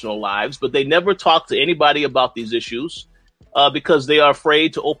own personal lives, but they never talk to anybody about these issues because they are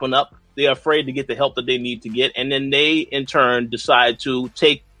afraid to open up. They are afraid to get the help that they need to get. And then they, in turn, decide to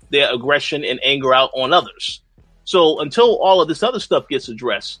take their aggression and anger out on others. So until all of this other stuff gets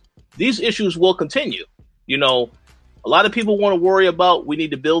addressed, these issues will continue. You know, a lot of people want to worry about, we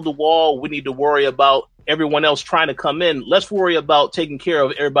need to build a wall. We need to worry about everyone else trying to come in. Let's worry about taking care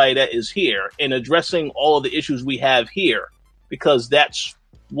of everybody that is here and addressing all of the issues we have here, because that's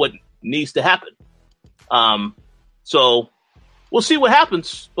what needs to happen. So we'll see what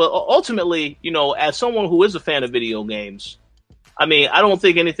happens. But ultimately, you know, as someone who is a fan of video games, I mean, I don't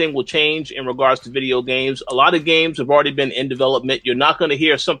think anything will change in regards to video games. A lot of games have already been in development. You're not going to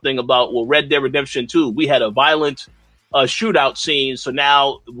hear something about, well, Red Dead Redemption 2, we had a violent shootout scene, so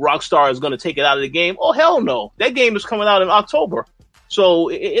now Rockstar is going to take it out of the game. Oh, hell no. That game is coming out in October. So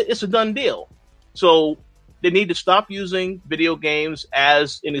it's a done deal. So they need to stop using video games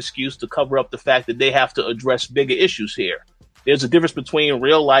as an excuse to cover up the fact that they have to address bigger issues here. There's a difference between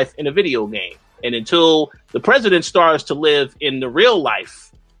real life and a video game. And until the president starts to live in the real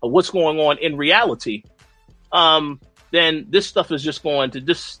life of what's going on in reality, then this stuff is just going to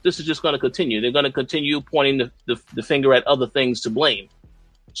this is just going to continue. They're going to continue pointing the finger at other things to blame.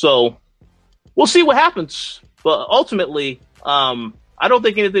 So we'll see what happens. But ultimately, I don't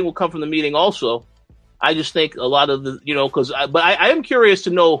think anything will come from the meeting. Also, I just think a lot of the, you know, but I am curious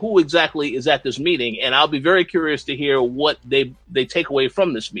to know who exactly is at this meeting, and I'll be very curious to hear what they take away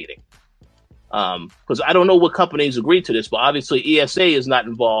from this meeting. Because I don't know what companies agreed to this, but obviously ESA is not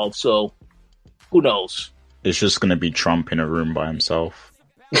involved, so who knows? It's just going to be Trump in a room by himself,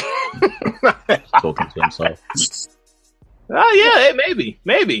 talking to himself. Oh yeah,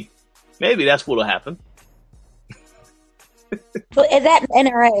 maybe that's what'll happen. But at that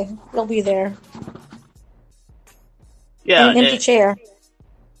NRA, they'll be there. Yeah, in an empty chair.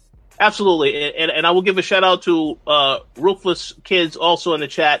 Absolutely, and I will give a shout out to Ruthless Kids also in the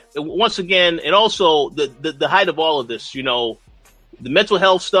chat once again, and also the height of all of this. You know, the mental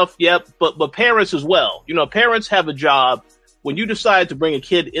health stuff, yep, but parents as well. You know, parents have a job. When you decide to bring a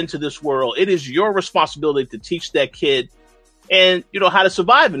kid into this world, it is your responsibility to teach that kid, and you know how to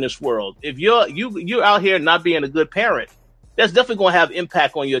survive in this world. If you're out here not being a good parent, that's definitely going to have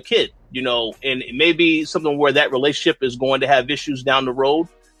impact on your kid. You know, and it may be something where that relationship is going to have issues down the road.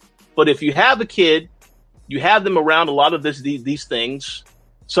 But if you have a kid, you have them around a lot of these things,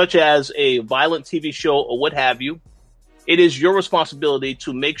 such as a violent TV show or what have you, it is your responsibility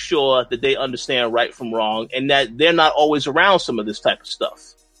to make sure that they understand right from wrong and that they're not always around some of this type of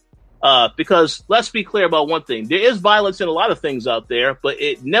stuff. Because let's be clear about one thing. There is violence in a lot of things out there, but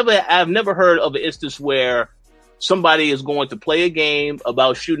I've never heard of an instance where somebody is going to play a game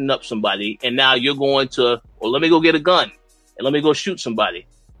about shooting up somebody, and now you're going to, well, let me go get a gun and let me go shoot somebody.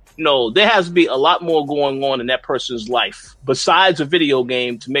 No, there has to be a lot more going on in that person's life besides a video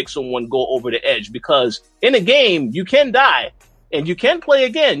game to make someone go over the edge. Because in a game, you can die and you can play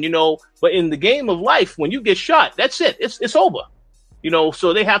again, but in the game of life, when you get shot, that's it. It's over.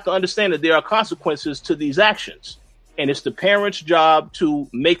 So they have to understand that there are consequences to these actions. And it's the parents' job to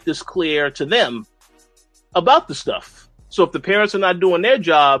make this clear to them about the stuff. So if the parents are not doing their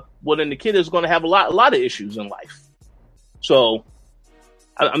job, well, then the kid is going to have a lot of issues in life. So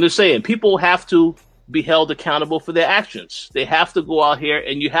I'm just saying, people have to be held accountable for their actions. They have to go out here,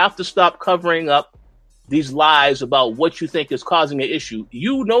 and you have to stop covering up these lies about what you think is causing an issue.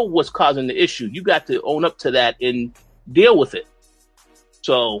 You know what's causing the issue. You got to own up to that and deal with it.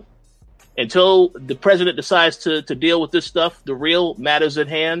 So until the president decides to deal with this stuff, the real matters at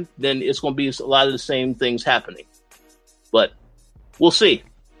hand, then it's going to be a lot of the same things happening. But we'll see.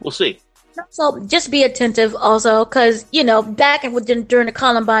 We'll see. So just be attentive also, because, back during the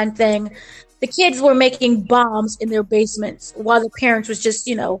Columbine thing, the kids were making bombs in their basements while the parents was just,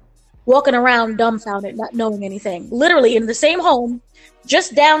 walking around dumbfounded, not knowing anything. Literally in the same home,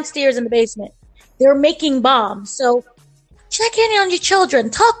 just downstairs in the basement. They're making bombs. So check in on your children.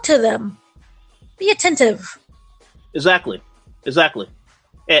 Talk to them. Be attentive. Exactly.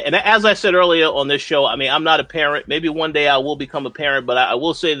 And as I said earlier on this show, I mean, I'm not a parent. Maybe one day I will become a parent, but I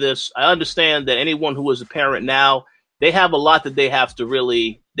will say this. I understand that anyone who is a parent now, they have a lot that they have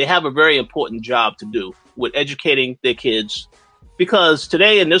a very important job to do with educating their kids. Because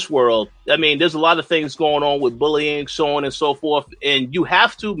today in this world, I mean, there's a lot of things going on with bullying, so on and so forth. And you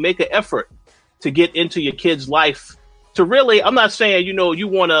have to make an effort to get into your kid's life to really, I'm not saying, you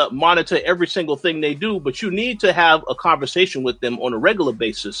want to monitor every single thing they do, but you need to have a conversation with them on a regular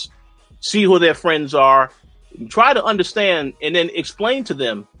basis, see who their friends are, try to understand, and then explain to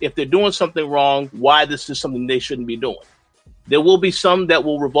them if they're doing something wrong, why this is something they shouldn't be doing. There will be some that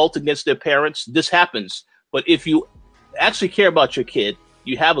will revolt against their parents. This happens. But if you actually care about your kid,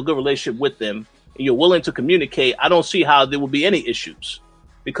 you have a good relationship with them, and you're willing to communicate, I don't see how there will be any issues.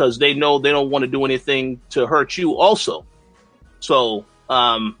 Because they know they don't want to do anything to hurt you also. So,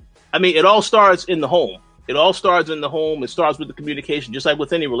 it all starts in the home. It starts with the communication, just like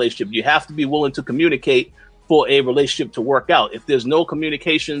with any relationship. You have to be willing to communicate for a relationship to work out. If there's no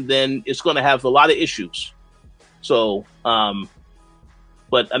communication, then it's going to have a lot of issues. So,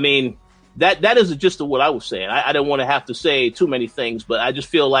 but I mean, that is the gist of what I was saying. I didn't want to have to say too many things, but I just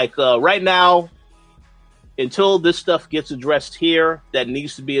feel like right now, until this stuff gets addressed here, that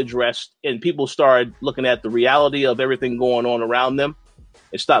needs to be addressed, and people start looking at the reality of everything going on around them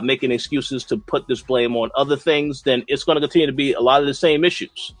and stop making excuses to put this blame on other things, then it's going to continue to be a lot of the same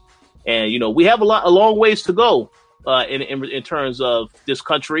issues. And, we have a long ways to go in terms of this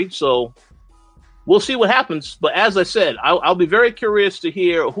country. So we'll see what happens. But as I said, I'll be very curious to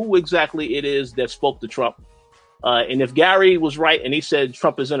hear who exactly it is that spoke to Trump. And if Gary was right and he said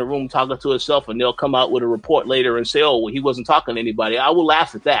Trump is in a room talking to himself, and they'll come out with a report later and say, oh, well, he wasn't talking to anybody, I will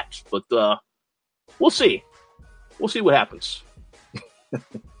laugh at that. But we'll see. We'll see what happens.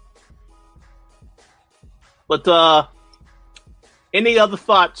 But any other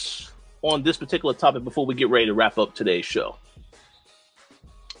thoughts on this particular topic before we get ready to wrap up today's show?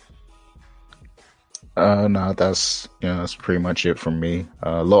 No, that's pretty much it from me.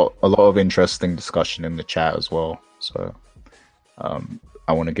 A lot of interesting discussion in the chat as well. So,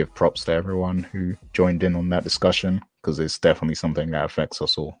 I want to give props to everyone who joined in on that discussion, because it's definitely something that affects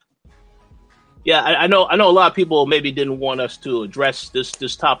us all. Yeah, I know a lot of people maybe didn't want us to address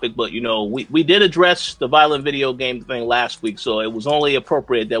this topic, but we did address the violent video game thing last week, so it was only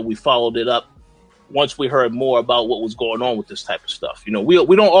appropriate that we followed it up once we heard more about what was going on with this type of stuff. We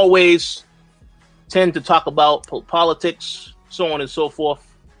don't always tend to talk about politics, so on and so forth.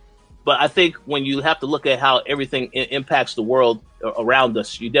 But I think when you have to look at how everything impacts the world around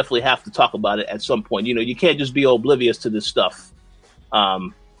us, you definitely have to talk about it at some point. You can't just be oblivious to this stuff,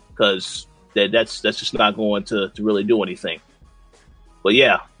 because that's just not going to really do anything. But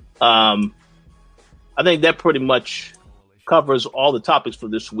yeah, I think that pretty much covers all the topics for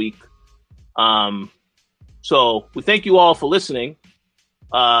this week. So we thank you all for listening.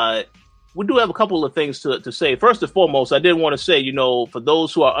 We do have a couple of things to say. First and foremost, I did want to say, for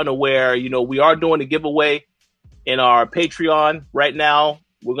those who are unaware, we are doing a giveaway in our Patreon right now.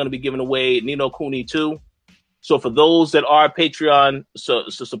 We're going to be giving away Ni no Kuni 2. So for those that are Patreon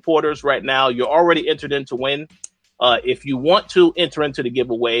supporters right now, you're already entered in to win. If you want to enter into the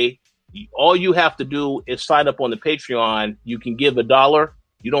giveaway, all you have to do is sign up on the Patreon. You can give $1.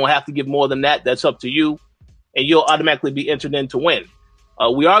 You don't have to give more than that. That's up to you. And you'll automatically be entered in to win.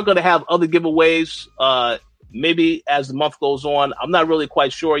 We are going to have other giveaways, maybe as the month goes on. I'm not really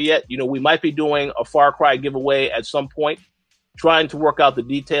quite sure yet. We might be doing a Far Cry giveaway at some point, trying to work out the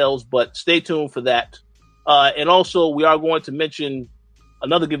details, but stay tuned for that. And also, we are going to mention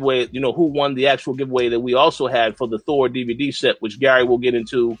another giveaway, who won the actual giveaway that we also had for the Thor DVD set, which Gary will get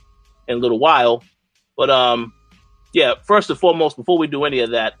into in a little while. But yeah, first and foremost, before we do any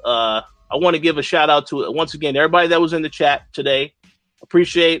of that, I want to give a shout out to, once again, everybody that was in the chat today.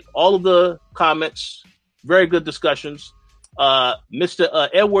 Appreciate all of the comments. Very good discussions. Mr.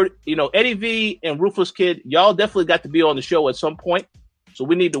 Edward, Eddie V and Ruthless Kid, y'all definitely got to be on the show at some point. So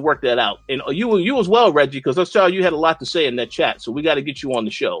we need to work that out. And you as well, Reggie, because I saw you had a lot to say in that chat. So we got to get you on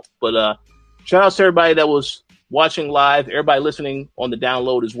the show. But shout out to everybody that was watching live, everybody listening on the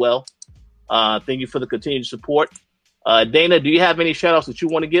download as well. Thank you for the continued support. Dana, do you have any shout outs that you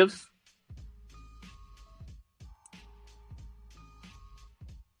want to give?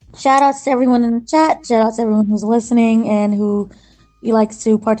 Shout outs to everyone in the chat. Shout outs to everyone who's listening and who likes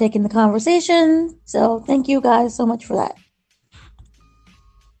to partake in the conversation. So thank you guys so much for that.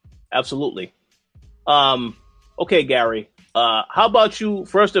 Absolutely. Okay, Gary. How about you,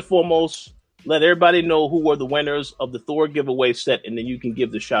 first and foremost, let everybody know who were the winners of the Thor giveaway set, and then you can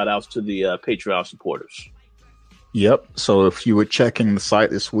give the shout outs to the Patreon supporters. Yep. So if you were checking the site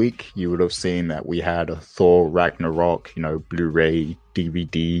this week, you would have seen that we had a Thor Ragnarok, Blu-ray,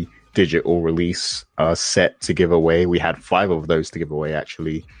 DVD, digital release set to give away. We had 5 of those to give away,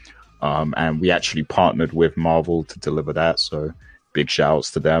 actually. And we actually partnered with Marvel to deliver that. So big shout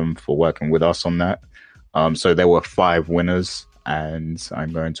outs to them for working with us on that. So there were 5 winners, and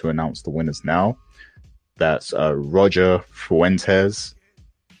I'm going to announce the winners now. That's Roger Fuentes,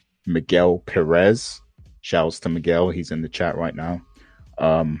 Miguel Perez. Shouts to Miguel. He's in the chat right now.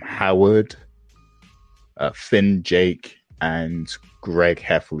 Howard, Finn Jake, and Greg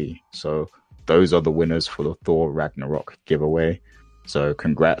Heffley. So those are the winners for the Thor Ragnarok giveaway. So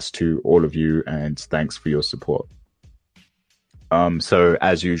congrats to all of you, and thanks for your support. So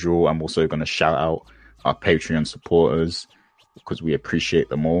as usual, I'm also going to shout out our Patreon supporters because we appreciate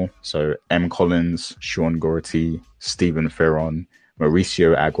them all. So M. Collins, Sean Gority, Stephen Ferron,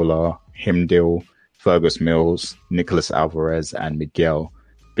 Mauricio Aguilar, Himdil, Fergus Mills, Nicholas Alvarez, and Miguel.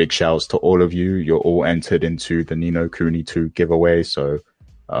 Big shouts to all of you. You're all entered into the Ni no Kuni 2 giveaway, so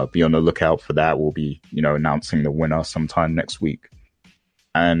be on the lookout for that. We'll be, announcing the winner sometime next week.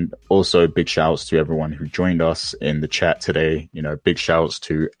 And also big shouts to everyone who joined us in the chat today. Big shouts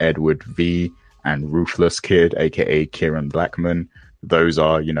to Edward V and Ruthless Kid, aka Kieran Blackman. Those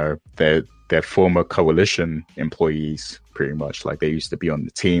are, they're former Coalition employees, pretty much. Like, they used to be on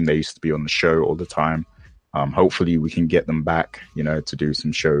the team, they used to be on the show all the time. Hopefully we can get them back, to do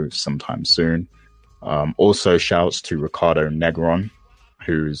some shows sometime soon. Also shouts to Ricardo Negron,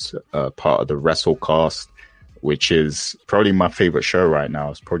 who's part of the WrestleCast, which is probably my favorite show right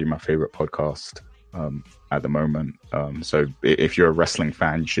now. It's probably my favorite podcast at the moment. So if you're a wrestling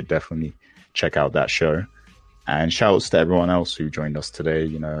fan, you should definitely check out that show. And shouts to everyone else who joined us today.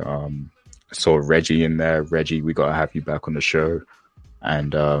 Saw Reggie in there. Reggie, we got to have you back on the show.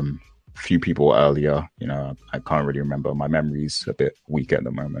 And a few people earlier, I can't really remember. My memory's a bit weak at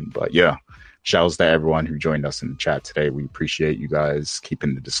the moment. But yeah, shouts to everyone who joined us in the chat today. We appreciate you guys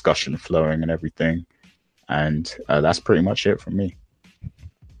keeping the discussion flowing and everything. And that's pretty much it from me.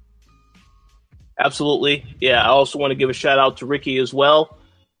 Absolutely. Yeah, I also want to give a shout out to Ricky as well.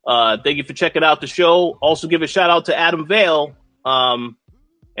 Thank you for checking out the show. Also give a shout out to Adam Vale.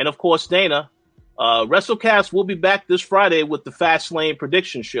 And of course, Dana. WrestleCast will be back this Friday with the Fastlane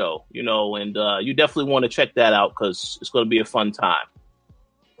prediction show, and you definitely want to check that out because it's going to be a fun time.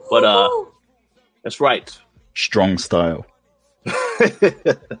 But that's right. Strong style.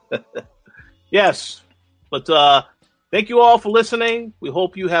 Yes. But thank you all for listening. We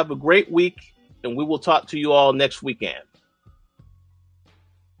hope you have a great week, and we will talk to you all next weekend.